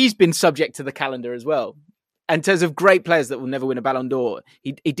 He's been subject to the calendar as well. In terms of great players that will never win a Ballon d'Or,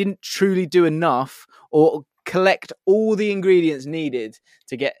 he didn't truly do enough or collect all the ingredients needed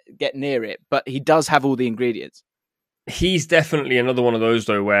to get near it. But he does have all the ingredients. He's definitely another one of those,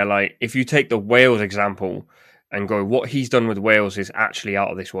 though, where, like, if you take the Wales example and go, what he's done with Wales is actually out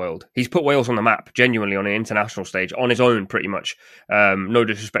of this world. He's put Wales on the map, genuinely, on an international stage, on his own, pretty much. No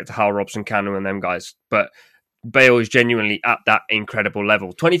disrespect to Hal Robson, Canu, and them guys, but Bale is genuinely at that incredible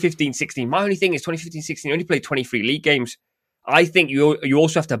level. 2015-16, my only thing is 2015-16, you only played 23 league games. I think you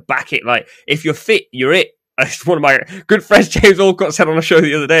also have to back it. Like, if you're fit, you're it. As one of my good friends, James Alcott, said on a show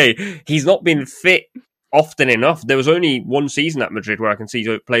the other day, he's not been fit often enough. There was only one season at Madrid where I can see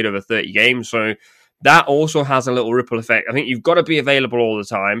he played over 30 games, so that also has a little ripple effect. I think you've got to be available all the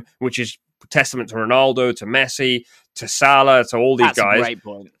time, which is testament to Ronaldo, to Messi, to Salah, to all these guys. That's a great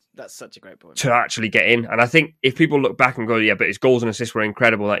point. That's such a great point. To actually get in. And I think if people look back and go, yeah, but his goals and assists were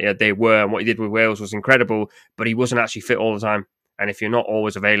incredible that year, they were, and what he did with Wales was incredible, but he wasn't actually fit all the time. And if you're not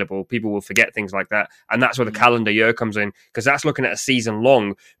always available, people will forget things like that. And that's where the calendar year comes in, because that's looking at a season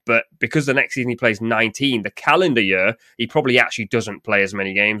long. But because the next season he plays 19, the calendar year, he probably actually doesn't play as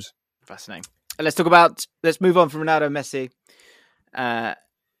many games. Fascinating. Let's move on from Ronaldo, Messi.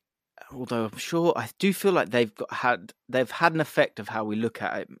 Although I'm sure, I do feel like they've had an effect of how we look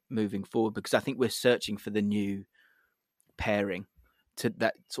at it moving forward, because I think we're searching for the new pairing to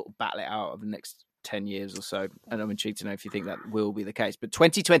that sort of battle it out over the next 10 years or so. And I'm intrigued to know if you think that will be the case. But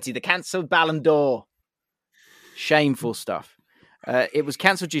 2020, the cancelled Ballon d'Or. Shameful stuff. It was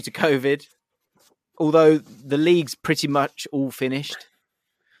cancelled due to COVID, although the league's pretty much all finished.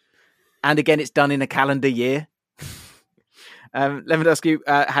 And again, it's done in a calendar year. Lewandowski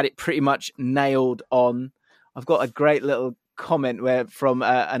had it pretty much nailed on. I've got a great little comment from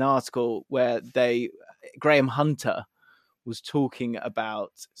an article where Graham Hunter was talking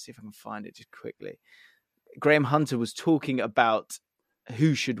about. See if I can find it just quickly. Graham Hunter was talking about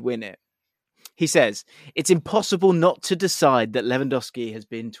who should win it. He says, it's impossible not to decide that Lewandowski has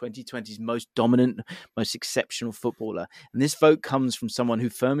been 2020's most dominant, most exceptional footballer. And this vote comes from someone who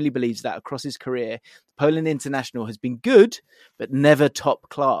firmly believes that across his career, the Poland international has been good, but never top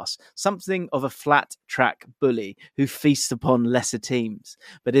class. Something of a flat track bully who feasts upon lesser teams.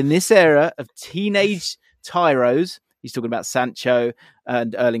 But in this era of teenage tyros, he's talking about Sancho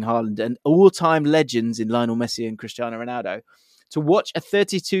and Erling Haaland and all-time legends in Lionel Messi and Cristiano Ronaldo, To watch a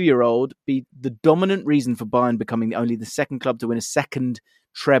 32-year-old be the dominant reason for Bayern becoming only the second club to win a second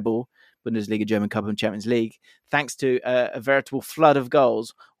treble, Bundesliga, German Cup and Champions League, thanks to a veritable flood of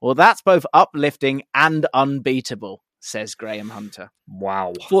goals, well, that's both uplifting and unbeatable, says Graham Hunter.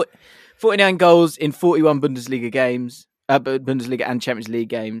 Wow. 49 goals in 41 Bundesliga games, Bundesliga and Champions League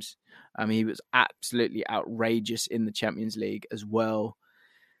games. I mean, he was absolutely outrageous in the Champions League as well.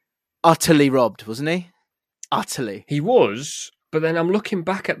 Utterly robbed, wasn't he? Utterly. He was, but then I'm looking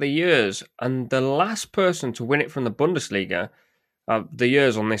back at the years, and the last person to win it from the Bundesliga, the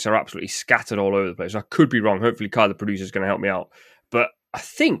years on this are absolutely scattered all over the place. I could be wrong. Hopefully Kai, the producer, is going to help me out. But I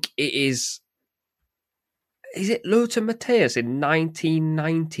think it is it Lothar Matthäus in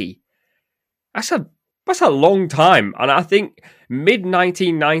 1990? That's a long time. And I think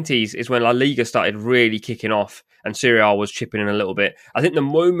mid-1990s is when La Liga started really kicking off and Serie A was chipping in a little bit. I think the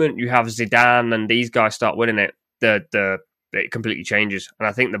moment you have Zidane and these guys start winning it, it completely changes. And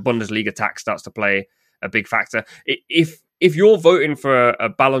I think the Bundesliga tax starts to play a big factor. If you're voting for a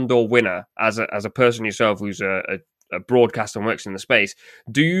Ballon d'Or winner as a person yourself who's a broadcaster and works in the space,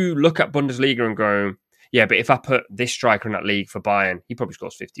 do you look at Bundesliga and go, yeah, but if I put this striker in that league for Bayern, he probably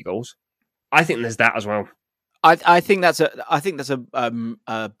scores 50 goals? I think there's that as well. I think that's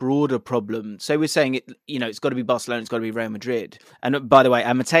a broader problem. So we're saying it's got to be Barcelona, it's got to be Real Madrid. And by the way,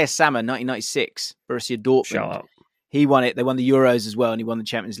 Matthias Sammer, 1996, Borussia Dortmund. Shut up. He won it. They won the Euros as well, and he won the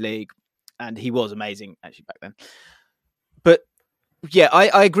Champions League, and he was amazing actually back then. But yeah,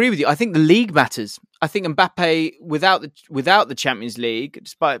 I agree with you. I think the league matters. I think Mbappe, without the Champions League,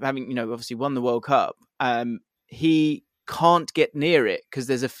 despite having obviously won the World Cup, he can't get near it because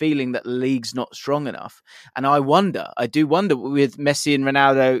there's a feeling that the league's not strong enough. And I do wonder with Messi and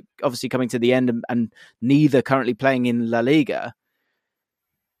Ronaldo obviously coming to the end and neither currently playing in La Liga,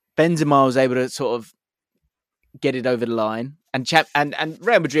 Benzema was able to sort of get it over the line. And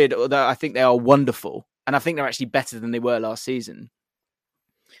Real Madrid, although I think they are wonderful, and I think they're actually better than they were last season.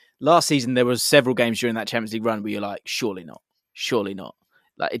 Last season, there was several games during that Champions League run where you're like, surely not.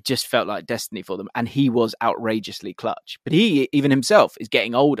 Like, it just felt like destiny for them. And he was outrageously clutch. But he, even himself, is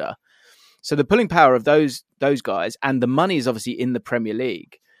getting older. So the pulling power of those guys, and the money is obviously in the Premier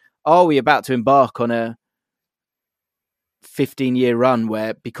League. Are we about to embark on a 15-year run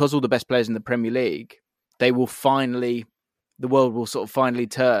where, because all the best players in the Premier League, the world will sort of finally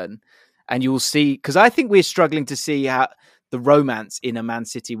turn, and you will see, because I think we're struggling to see how the romance in a Man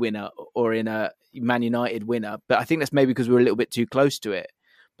City winner or in a Man United winner, but I think that's maybe because we're a little bit too close to it.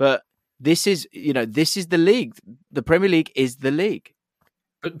 But this is the league. The Premier League is the league.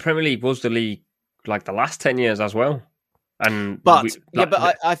 But the Premier League was the league like the last 10 years as well. I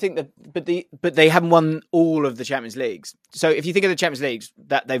think but they haven't won all of the Champions Leagues. So if you think of the Champions Leagues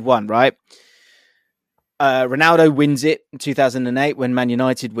that they've won, right? Ronaldo wins it in 2008 when Man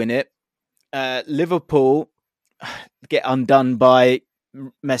United win it. Liverpool get undone by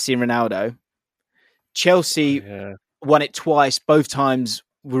Messi and Ronaldo. Chelsea won it twice. Both times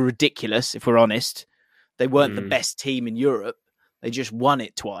were ridiculous, if we're honest. They weren't the best team in Europe. They just won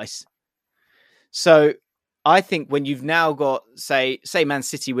it twice. So I think when you've now got, say Man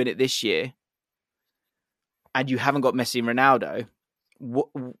City win it this year, and you haven't got Messi and Ronaldo,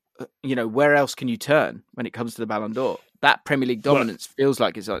 where else can you turn when it comes to the Ballon d'Or? That Premier League dominance feels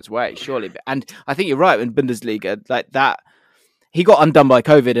like it's on its way, surely. And I think you're right in Bundesliga, like that. He got undone by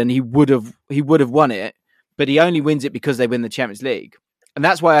COVID, and he would have won it, but he only wins it because they win the Champions League. And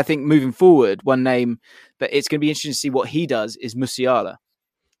that's why I think moving forward, one name that it's going to be interesting to see what he does is Musiala,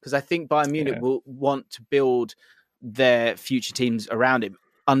 because I think Bayern Munich will want to build their future teams around him,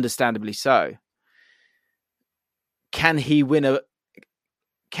 understandably so. Can he win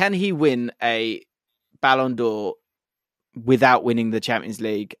a Ballon d'Or without winning the Champions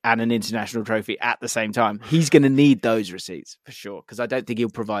League and an international trophy at the same time? He's going to need those receipts for sure, because I don't think he'll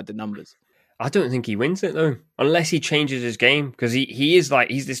provide the numbers. I don't think he wins it though, unless he changes his game, because he's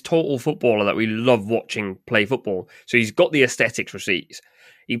this total footballer that we love watching play football. So he's got the aesthetics receipts.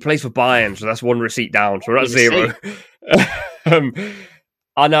 He plays for Bayern, so that's one receipt down. So that's zero.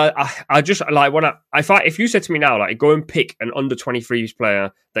 And I just like if you said to me now, like, go and pick an under 23s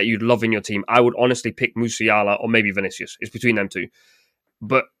player that you'd love in your team, I would honestly pick Musiala or maybe Vinicius. It's between them two.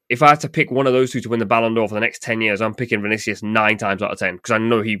 But if I had to pick one of those two to win the Ballon d'Or for the next 10 years, I'm picking Vinicius 9 times out of 10 because I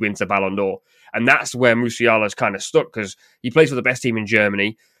know he wins the Ballon d'Or. And that's where Musiala's kind of stuck, because he plays for the best team in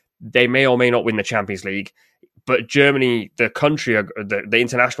Germany. They may or may not win the Champions League, but Germany, the country, the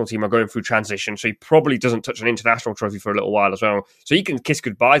international team are going through transition, so he probably doesn't touch an international trophy for a little while as well. So he can kiss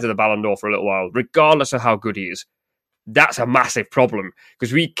goodbye to the Ballon d'Or for a little while, regardless of how good he is. that's a massive problem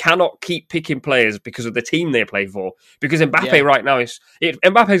because we cannot keep picking players because of the team they play for. Because Mbappe right now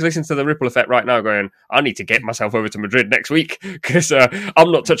Mbappe's listening to the ripple effect right now, going, "I need to get myself over to Madrid next week because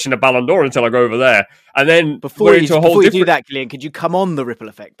I'm not touching the Ballon d'Or until I go over there." And then before you do that, Gillian, could you come on the ripple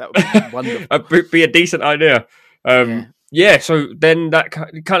effect? That would be wonderful. It'd be a decent idea. Yeah, so then that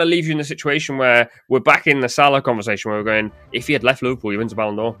kind of leaves you in a situation where we're back in the Salah conversation where we're going, if he had left Liverpool, he wins the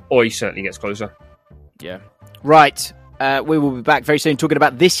Ballon d'Or, or he certainly gets closer. Yeah. Right. We will be back very soon talking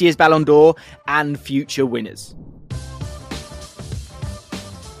about this year's Ballon d'Or and future winners.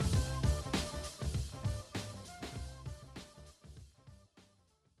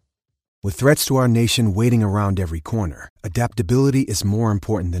 With threats to our nation waiting around every corner, adaptability is more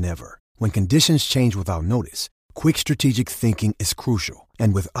important than ever. When conditions change without notice, quick strategic thinking is crucial.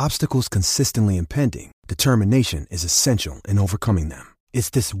 And with obstacles consistently impending, determination is essential in overcoming them. It's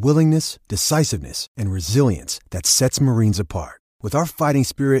this willingness, decisiveness, and resilience that sets Marines apart. With our fighting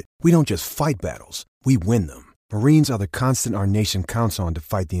spirit, we don't just fight battles, we win them. Marines are the constant our nation counts on to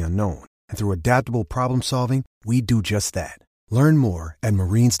fight the unknown. And through adaptable problem solving, we do just that. Learn more at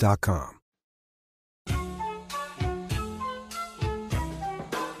marines.com.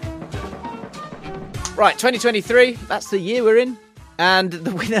 Right, 2023, that's the year we're in. And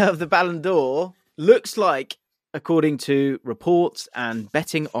the winner of the Ballon d'Or looks like, according to reports and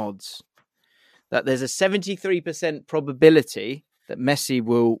betting odds, that there's a 73% probability that Messi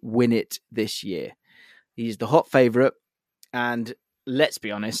will win it this year. He's the hot favourite, and let's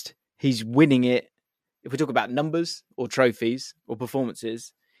be honest, he's winning it. If we talk about numbers or trophies or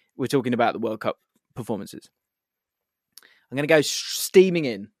performances, we're talking about the World Cup performances. I'm going to go steaming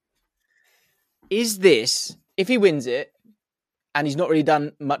in. Is this, if he wins it, and he's not really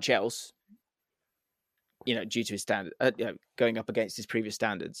done much else, due to his standard, going up against his previous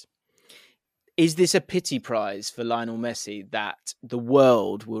standards, is this a pity prize for Lionel Messi that the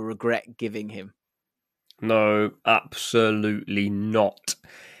world will regret giving him? No, absolutely not.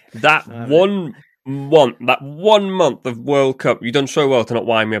 That one month of World Cup, you've done so well to not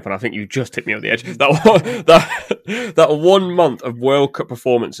wind me up, and I think you just hit me over the edge. That 1 month of World Cup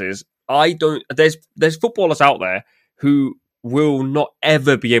performances, there's footballers out there who will not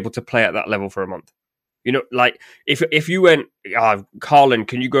ever be able to play at that level for a month. Like if you went, Haaland,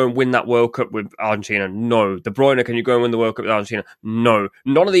 can you go and win that World Cup with Argentina? No. De Bruyne, can you go and win the World Cup with Argentina? No.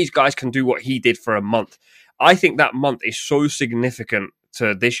 None of these guys can do what he did for a month. I think that month is so significant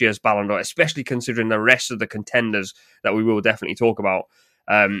to this year's Ballon d'Or, especially considering the rest of the contenders that we will definitely talk about.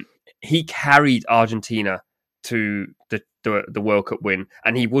 He carried Argentina to the World Cup win,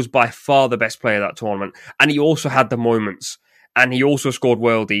 and he was by far the best player of that tournament. And he also had the moments, and he also scored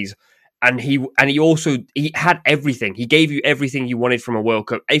worldies. And he had everything. He gave you everything you wanted from a World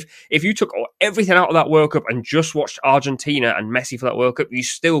Cup. If you took everything out of that World Cup and just watched Argentina and Messi for that World Cup, you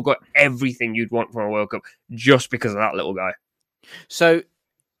still got everything you'd want from a World Cup just because of that little guy. So,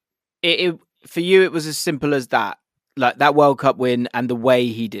 for you, it was as simple as that. Like that World Cup win and the way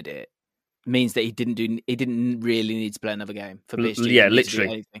he did it means that he didn't really need to play another game for PSG. Yeah,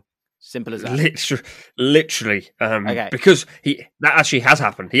 literally. Simple as that. Literally. Okay. Because that actually has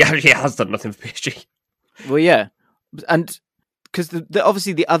happened. He actually has done nothing for PSG. Well, yeah. And because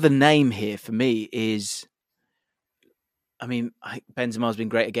obviously the other name here for me is, Benzema's been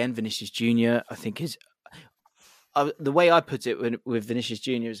great again. Vinicius Jr., I think the way I put it with Vinicius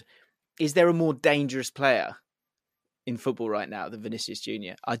Jr. is there a more dangerous player in football right now than Vinicius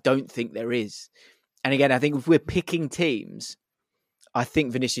Jr.? I don't think there is. And again, I think if we're picking teams, I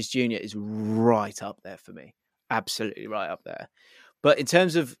think Vinicius Jr. is right up there for me. Absolutely right up there. But in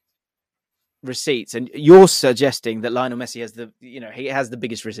terms of receipts, and you're suggesting that Lionel Messi has he has the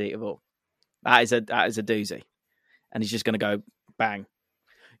biggest receipt of all. That is a doozy. And he's just going to go bang.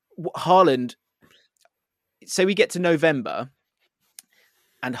 Haaland, so we get to November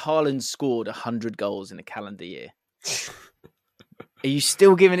and Haaland scored 100 goals in a calendar year. Are you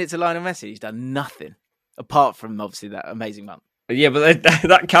still giving it to Lionel Messi? He's done nothing apart from obviously that amazing month. Yeah, but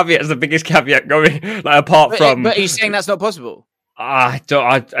that caveat is the biggest caveat going. But he's saying that's not possible.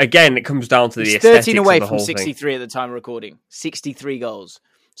 Again, it comes down to the he's aesthetics 13 away of the from whole 63 thing. at the time of recording. 63 goals.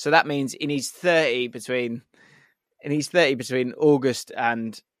 So that means in his 30 between August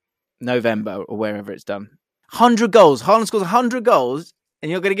and November or wherever it's done. 100 goals. Haaland scores 100 goals,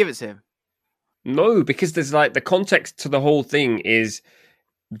 and you're going to give it to him. No, because there's the context to the whole thing is,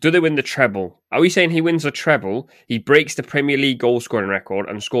 do they win the treble? Are we saying he wins the treble? He breaks the Premier League goal scoring record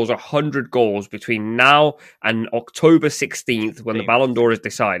and scores 100 goals between now and October 16th when the Ballon d'Or is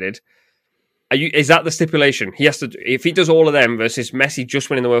decided. Is that the stipulation? He has to, if he does all of them versus Messi just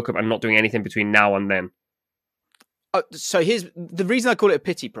winning the World Cup and not doing anything between now and then. So here's the reason I call it a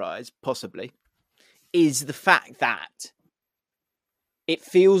pity prize, possibly, is the fact that it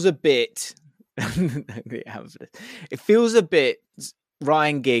feels a bit. It feels a bit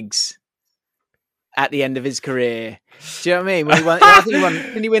Ryan Giggs at the end of his career. Do you know what I mean? When he won, I think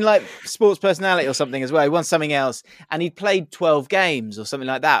didn't he win like sports personality or something as well? He won something else, and he'd played 12 games or something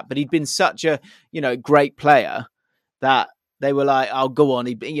like that. But he'd been such a great player that they were like, "Oh, go on,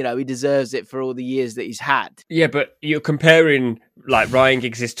 he deserves it for all the years that he's had." Yeah, but you're comparing like Ryan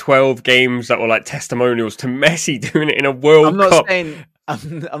Giggs' 12 games that were like testimonials to Messi doing it in a World Cup.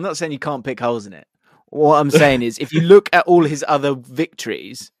 I'm not saying you can't pick holes in it. What I'm saying is, if you look at all his other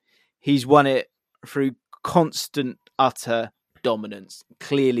victories, he's won it through constant, utter dominance.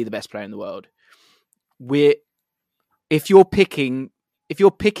 Clearly the best player in the world. If you're picking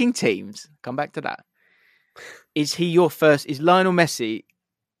teams, come back to that. Is Lionel Messi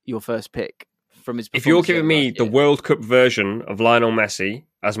your first pick from his performance? If you're giving me the World Cup version of Lionel Messi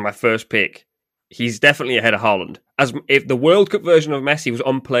as my first pick, he's definitely ahead of Haaland. As if the World Cup version of Messi was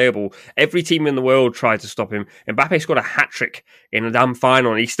unplayable, every team in the world tried to stop him. Mbappe scored a hat-trick in a damn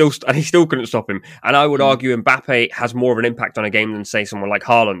final, and he still couldn't stop him. And I would argue Mbappe has more of an impact on a game than, say, someone like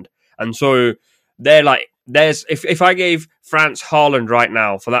Haaland. And so they're like, if I gave France Haaland right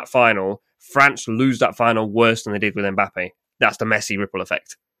now for that final, France lose that final worse than they did with Mbappe. That's the Messi ripple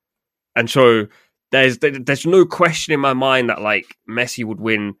effect. And so there's no question in my mind that like Messi would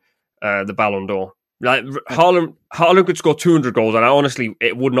win the Ballon d'Or. Like Haaland could score 200 goals, and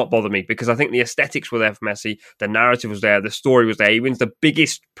it would not bother me because I think the aesthetics were there for Messi, the narrative was there, the story was there. He wins the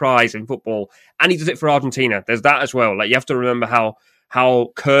biggest prize in football, and he does it for Argentina. There's that as well. Like you have to remember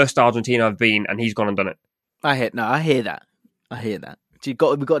how cursed Argentina have been, and he's gone and done it. I hear that. We've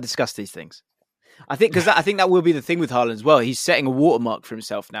got to discuss these things. I think that will be the thing with Haaland as well. He's setting a watermark for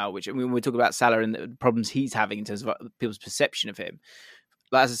himself now, which when we talk about Salah and the problems he's having in terms of people's perception of him.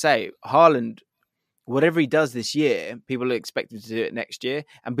 But as I say, Haaland, whatever he does this year, people are expecting to do it next year.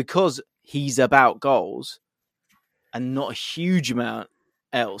 And because he's about goals and not a huge amount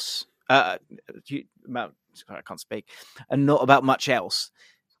else, I can't speak, and not about much else,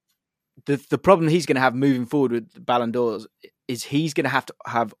 the problem he's going to have moving forward with Ballon d'Ors is he's going to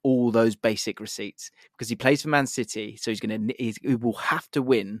have all those basic receipts because he plays for Man City. So he will have to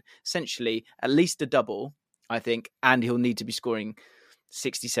win essentially at least a double, I think, and he'll need to be scoring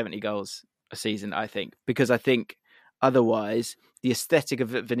 60, 70 goals a season, I think, because I think otherwise the aesthetic of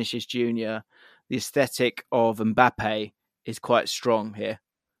Vinicius Jr., the aesthetic of Mbappe is quite strong here.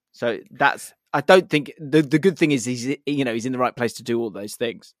 So I don't think the good thing is he's in the right place to do all those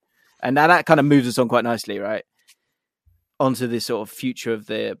things. And now that kind of moves us on quite nicely, right? Onto this sort of future of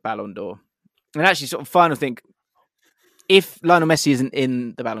the Ballon d'Or. And actually sort of final thing, if Lionel Messi isn't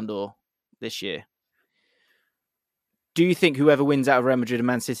in the Ballon d'Or this year, do you think whoever wins out of Real Madrid and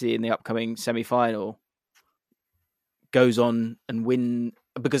Man City in the upcoming semi-final goes on and win,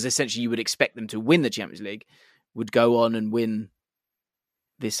 because essentially you would expect them to win the Champions League, would go on and win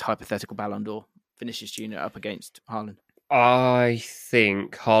this hypothetical Ballon d'Or, Vinicius Jr. up against Haaland? I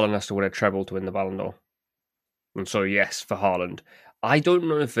think Haaland has to win a treble to win the Ballon d'Or. And so, yes, for Haaland. I don't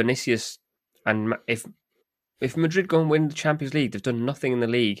know if Vinicius and if Madrid go and win the Champions League, they've done nothing in the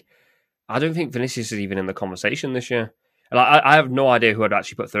league. I don't think Vinicius is even in the conversation this year. Like, I have no idea who I'd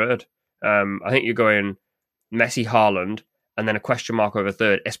actually put third. I think you're going Messi, Haaland, and then a question mark over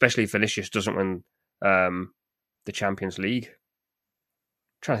third, especially if Vinicius doesn't win the Champions League.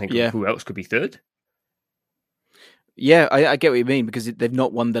 I'm trying to think of who else could be third. Yeah, I get what you mean, because they've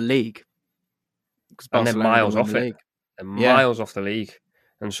not won the league. And they're miles off it. They're miles off the league.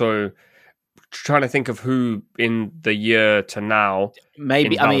 And so trying to think of who in the year to now,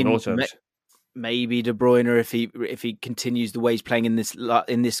 maybe De Bruyne, if he continues the way he's playing in this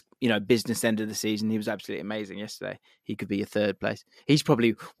business end of the season. He was absolutely amazing yesterday. He could be a third place. He's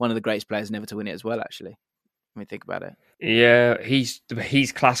probably one of the greatest players never to win it as well, actually, when we think about it. Yeah,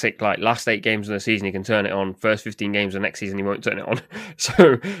 he's classic. Like last 8 games of the season, he can turn it on. First 15 games of next season, he won't turn it on.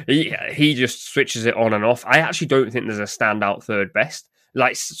 So he just switches it on and off. I actually don't think there's a standout third best.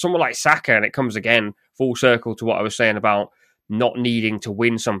 Like someone like Saka, and it comes again full circle to what I was saying about not needing to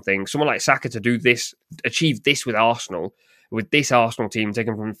win something. Someone like Saka to do this, achieve this with Arsenal, with this Arsenal team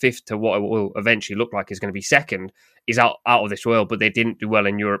taken from 5th to what it will eventually look like is going to be 2nd, is out of this world. But they didn't do well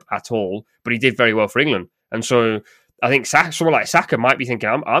in Europe at all. But he did very well for England. And so I think someone like Saka might be thinking,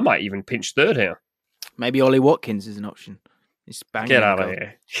 I might even pinch third here. Maybe Ollie Watkins is an option. Get out of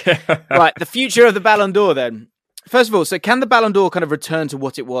here. Right, the future of the Ballon d'Or then. First of all, so can the Ballon d'Or kind of return to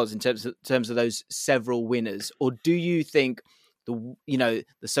what it was in terms of those several winners? Or do you think the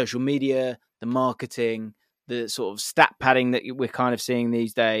social media, the marketing, the sort of stat padding that we're kind of seeing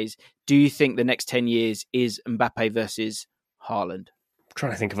these days, do you think the next 10 years is Mbappe versus Haaland? I'm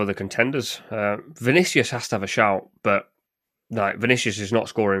trying to think of other contenders. Vinicius has to have a shout, but like Vinicius is not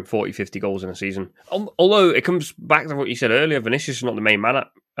scoring 40, 50 goals in a season. Although it comes back to what you said earlier, Vinicius is not the main man at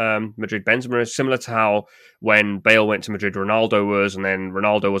Madrid. Benzema is similar to how when Bale went to Madrid, Ronaldo was, and then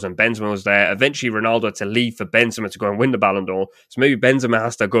Ronaldo was and Benzema was there. Eventually, Ronaldo had to leave for Benzema to go and win the Ballon d'Or. So maybe Benzema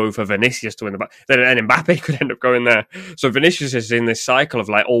has to go for Vinicius to win the Ballon d'Or. Then Mbappe could end up going there. So Vinicius is in this cycle of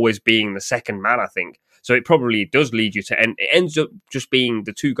like always being the second man, I think. So it probably does lead you to end. It ends up just being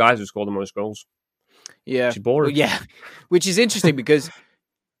the two guys who score the most goals. Yeah, which is boring. Well, yeah, which is interesting because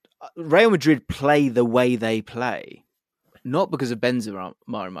Real Madrid play the way they play, not because of Benzema,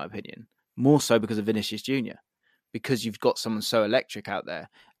 in my opinion, more so because of Vinicius Jr. Because you've got someone so electric out there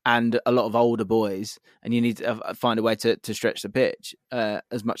and a lot of older boys, and you need to find a way to stretch the pitch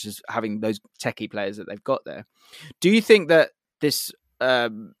as much as having those techie players that they've got there. Do you think that this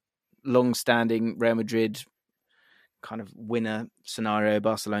long-standing Real Madrid kind of winner scenario,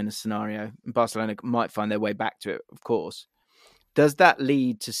 Barcelona scenario, Barcelona might find their way back to it, of course. Does that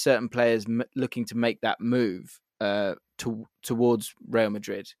lead to certain players looking to make that move towards Real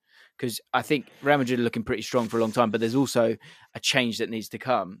Madrid? Because I think Real Madrid are looking pretty strong for a long time, but there's also a change that needs to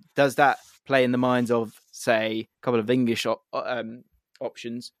come. Does that play in the minds of, say, a couple of English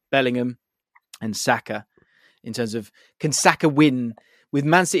options, Bellingham and Saka, in terms of, can Saka win with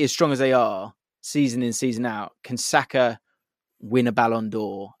Man City as strong as they are, season in, season out? Can Saka win a Ballon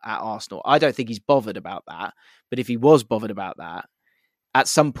d'Or at Arsenal? I don't think he's bothered about that. But if he was bothered about that, at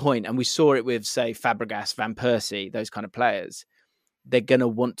some point, and we saw it with, say, Fabregas, Van Persie, those kind of players, they're going to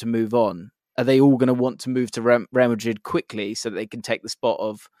want to move on. Are they all going to want to move to Real Madrid quickly so that they can take the spot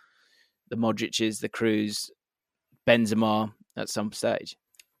of the Modric's, the Kroos, Benzema at some stage?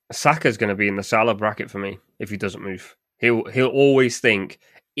 Saka's going to be in the Salah bracket for me if he doesn't move. He'll always think,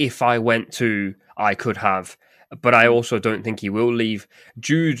 if I went to, I could have. But I also don't think he will leave.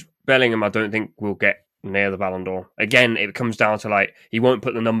 Jude Bellingham, I don't think will get near the Ballon d'Or. Again, it comes down to like, he won't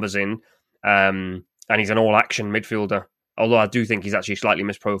put the numbers in, and he's an all-action midfielder. Although I do think he's actually slightly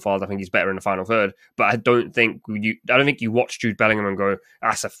misprofiled. I think he's better in the final third. But I don't think you watch Jude Bellingham and go,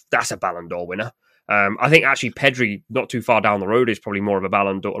 that's a Ballon d'Or winner. I think actually Pedri, not too far down the road, is probably more of a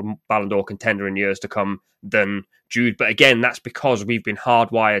Ballon d'Or contender in years to come than Jude. But again, that's because we've been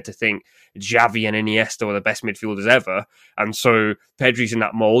hardwired to think Xavi and Iniesta are the best midfielders ever. And so Pedri's in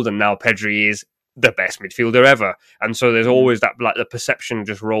that mould, and now Pedri is the best midfielder ever. And so there's always that, like, the perception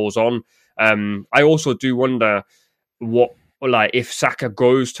just rolls on. I also do wonder what, like, if Saka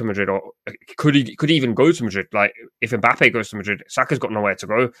goes to Madrid, or could he even go to Madrid? Like, if Mbappe goes to Madrid, Saka's got nowhere to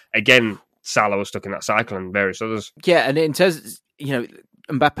go. Again, Salah was stuck in that cycle and various others. Yeah, and in terms of,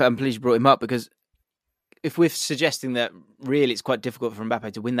 Mbappe, I'm pleased you brought him up, because if we're suggesting that really it's quite difficult for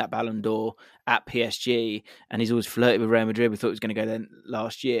Mbappe to win that Ballon d'Or at PSG, and he's always flirted with Real Madrid, we thought he was going to go there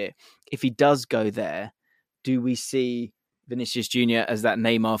last year. If he does go there, do we see Vinicius Jr. as that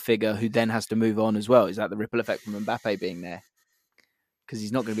Neymar figure who then has to move on as well? Is that the ripple effect from Mbappe being there? Because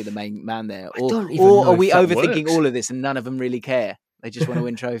he's not going to be the main man there. Or are we overthinking all of this and none of them really care? They just want to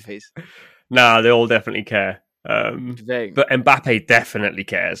win trophies. Nah, they all definitely care. But Mbappe definitely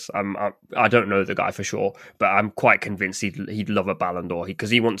cares. I don't know the guy for sure, but I'm quite convinced he'd love a Ballon d'Or because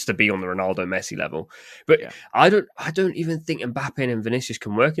he wants to be on the Ronaldo Messi level. But yeah. I don't even think Mbappe and Vinicius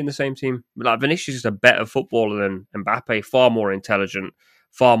can work in the same team. Like, Vinicius is a better footballer than Mbappe, far more intelligent,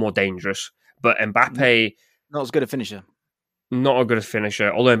 far more dangerous. But Mbappe, not as good a finisher. Not as good a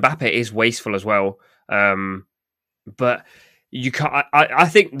finisher. Although Mbappe is wasteful as well. But you can't. I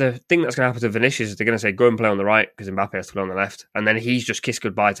think the thing that's going to happen to Vinicius is they're going to say, go and play on the right, because Mbappe has to play on the left. And then he's just kissed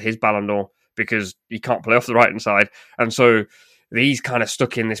goodbye to his Ballon d'Or because he can't play off the right-hand side. And so he's kind of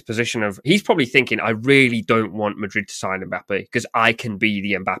stuck in this position of, he's probably thinking, I really don't want Madrid to sign Mbappe because I can be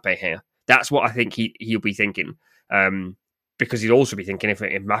the Mbappe here. That's what I think he'll be thinking. Because he'll also be thinking, if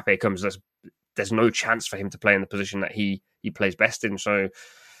Mbappe comes, there's no chance for him to play in the position that he plays best in. So,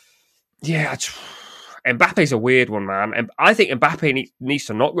 yeah, Mbappe's a weird one, man. And I think Mbappe needs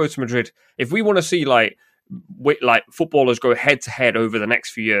to not go to Madrid. If we want to see like footballers go head to head over the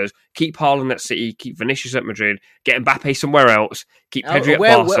next few years, keep Haaland at City, keep Vinicius at Madrid, get Mbappe somewhere else, keep Pedri at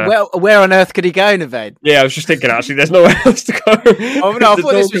Barca. Where on earth could he go, Naved? Yeah, I was just thinking, actually, there's nowhere else to go. Oh no, I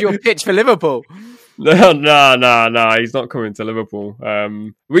thought this was your pitch for Liverpool. No, he's not coming to Liverpool.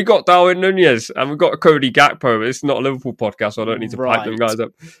 We got Darwin Nunez and we've got Cody Gakpo. It's not a Liverpool podcast, so I don't need to pipe them guys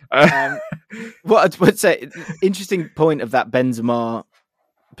up. What I would say, interesting point of that Benzema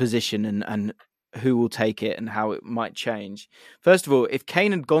position and who will take it and how it might change. First of all, if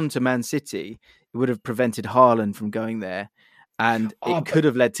Kane had gone to Man City, it would have prevented Haaland from going there. And it could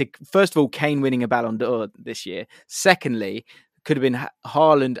have led to, first of all, Kane winning a Ballon d'Or this year. Secondly, could have been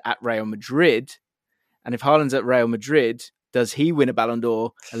Haaland at Real Madrid. And if Haaland's at Real Madrid, does he win a Ballon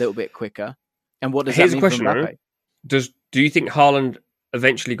d'Or a little bit quicker? And what does Here's that mean a question, for Mbappe? Do you think Haaland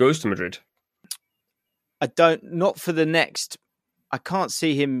eventually goes to Madrid? Not for the next, I can't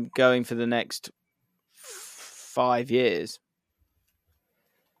see him going for the next 5 years.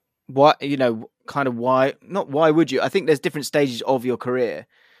 Why would you? I think there's different stages of your career,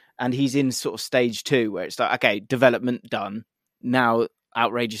 and he's in sort of stage 2 where it's like, okay, development done, now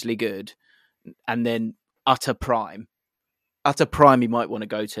outrageously good, and then utter prime. Utter prime, he might want to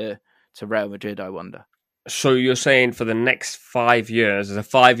go to Real Madrid, I wonder. So you're saying for the next 5 years, there's a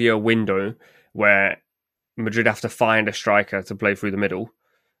 5-year window where Madrid have to find a striker to play through the middle,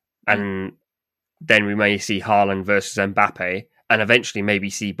 and then we may see Haaland versus Mbappe, and eventually maybe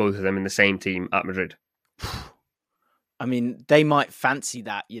see both of them in the same team at Madrid. I mean, they might fancy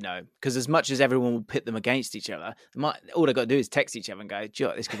that, because as much as everyone will pit them against each other, all they've got to do is text each other and go, "Gee,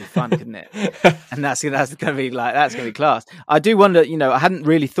 this could be fun, couldn't it?" And that's going to be class. I do wonder, I hadn't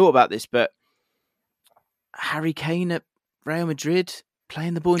really thought about this, but Harry Kane at Real Madrid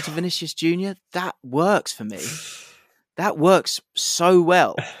playing the ball into Vinicius Jr., that works for me. That works so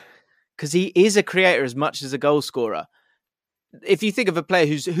well because he is a creator as much as a goal scorer. If you think of a player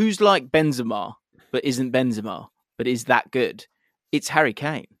who's like Benzema but isn't Benzema, but is that good, it's Harry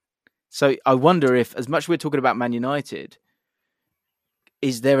Kane. So I wonder if, as much as we're talking about Man United,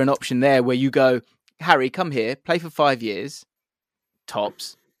 is there an option there where you go, Harry, come here, play for 5 years,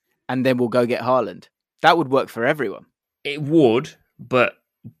 tops, and then we'll go get Haaland? That would work for everyone. It would, but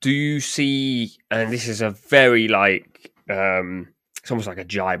do you see, and this is a very it's almost like a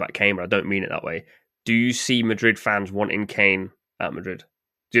jibe at Kane, but I don't mean it that way. Do you see Madrid fans wanting Kane at Madrid?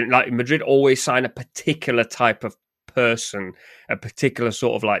 Madrid always sign a particular type of person, a particular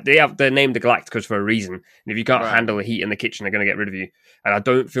sort of they're named the Galacticos for a reason. And if you can't handle the heat in the kitchen, they're going to get rid of you. And I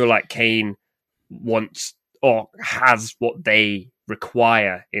don't feel like Kane wants or has what they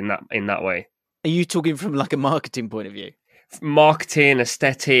require in that way. Are you talking from like a marketing point of view? Marketing,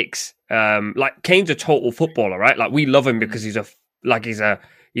 aesthetics. Kane's a total footballer, right? Like we love him because he's a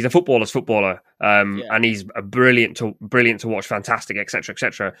footballer's footballer, and he's brilliant to watch, fantastic, etc.,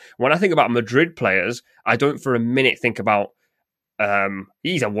 etc. When I think about Madrid players, I don't for a minute think about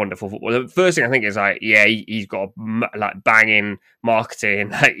he's a wonderful footballer. The first thing I think is he's got banging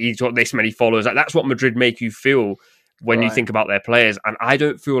marketing, he's got this many followers. That's what Madrid make you feel when you think about their players, and I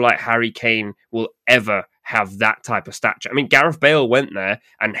don't feel like Harry Kane will ever have that type of stature. I mean, Gareth Bale went there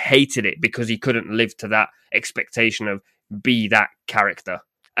and hated it because he couldn't live to that expectation of be that character.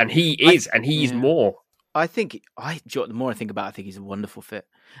 And he is, and he's more. I think, the more I think about it, I think he's a wonderful fit.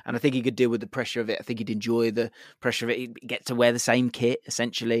 And I think he could deal with the pressure of it. I think he'd enjoy the pressure of it. He'd get to wear the same kit,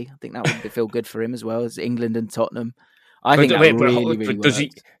 essentially. I think that would feel good for him as well as England and Tottenham. I think that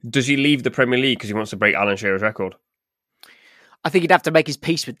really does he leave the Premier League because he wants to break Alan Shearer's record? I think he'd have to make his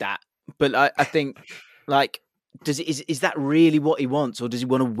peace with that. But I think, is that really what he wants? Or does he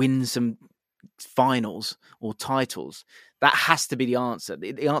want to win some finals or titles? That has to be the answer.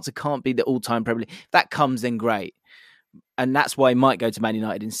 The answer can't be the all-time Premier League. If that comes, then great. And that's why he might go to Man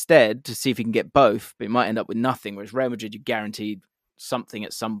United instead to see if he can get both, but he might end up with nothing, whereas Real Madrid, you're guaranteed something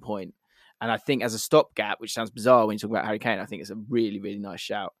at some point. And I think as a stopgap, which sounds bizarre when you talk about Harry Kane, I think it's a really, really nice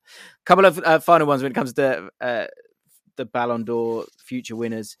shout. A couple of final ones when it comes to the Ballon d'Or future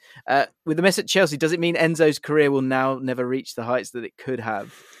winners. With the mess at Chelsea, does it mean Enzo's career will now never reach the heights that it could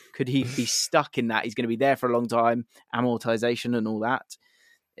have? Could he be stuck in that? He's going to be there for a long time, amortization and all that.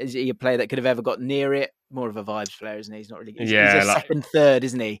 Is he a player that could have ever got near it? More of a vibes player, isn't he? He's not really. He's a second, third,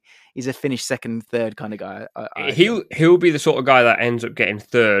 isn't he? He's a finished second, third kind of guy. He'll be the sort of guy that ends up getting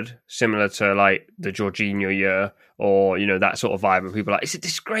third, similar to like the Jorginho year, or that sort of vibe. Where people are like, it's a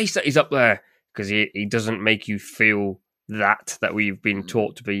disgrace that he's up there because he doesn't make you feel that we've been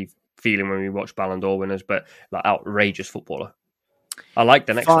taught to be feeling when we watch Ballon d'Or winners, but like outrageous footballer. I like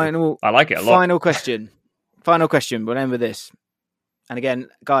the next one. I like it a lot. Final question. We'll end with this. And again,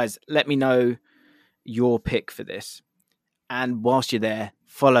 guys, let me know your pick for this. And whilst you're there,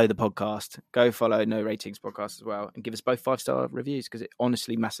 follow the podcast. Go follow No Ratings Podcast as well. And give us both 5-star reviews because it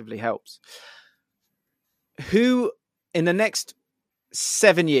honestly massively helps. Who, in the next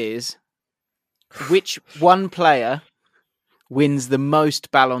 7 years, which one player wins the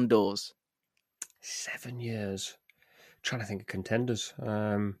most Ballon d'Ors? 7 years. Trying to think of contenders.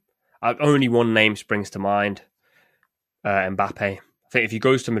 Only one name springs to mind. Mbappe. I think if he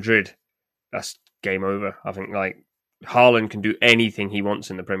goes to Madrid, that's game over. I think like Haaland can do anything he wants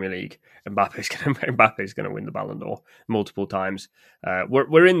in the Premier League. Mbappe's going to win the Ballon d'Or multiple times.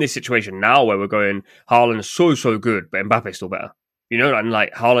 We're in this situation now where we're going, Haaland's so good, but Mbappe's still better. You know, and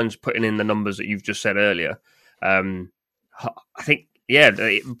like Haaland's putting in the numbers that you've just said earlier. I think,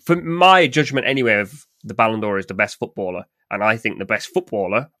 for my judgment anyway, of the Ballon d'Or is the best footballer, and I think the best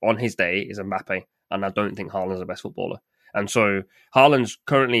footballer on his day is Mbappe, and I don't think Haaland's the best footballer. And so Haaland's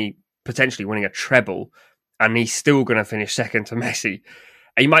currently potentially winning a treble, and he's still going to finish second to Messi.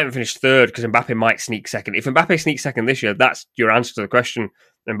 And he might even finish third because Mbappe might sneak second. If Mbappe sneaks second this year, that's your answer to the question.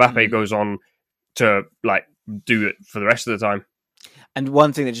 Mbappe goes on to like do it for the rest of the time. And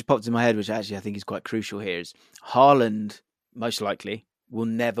one thing that just popped in my head, which actually I think is quite crucial here, is Haaland most likely will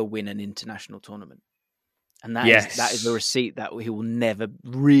never win an international tournament. And that is a receipt that he will never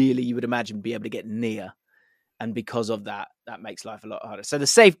really, you would imagine, be able to get near. And because of that, that makes life a lot harder. So the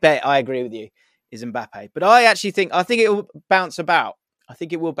safe bet, I agree with you, is Mbappe. But I actually think it will bounce about. I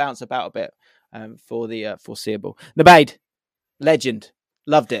think it will bounce about a bit for the foreseeable. Nabaid, legend.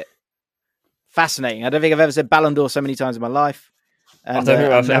 Loved it. Fascinating. I don't think I've ever said Ballon d'Or so many times in my life. And, I don't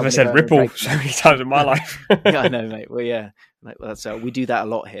think I've ever said Ripple so many times in my life. Yeah, I know, mate. Well, yeah. Mate, well, that's, we do that a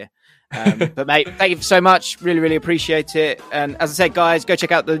lot here. But, mate, thank you so much. Really, really appreciate it. And as I said, guys, go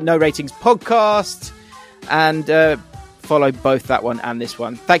check out the No Ratings podcast and follow both that one and this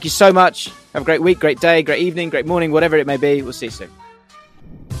one. Thank you so much. Have a great week, great day, great evening, great morning, whatever it may be. We'll see you soon.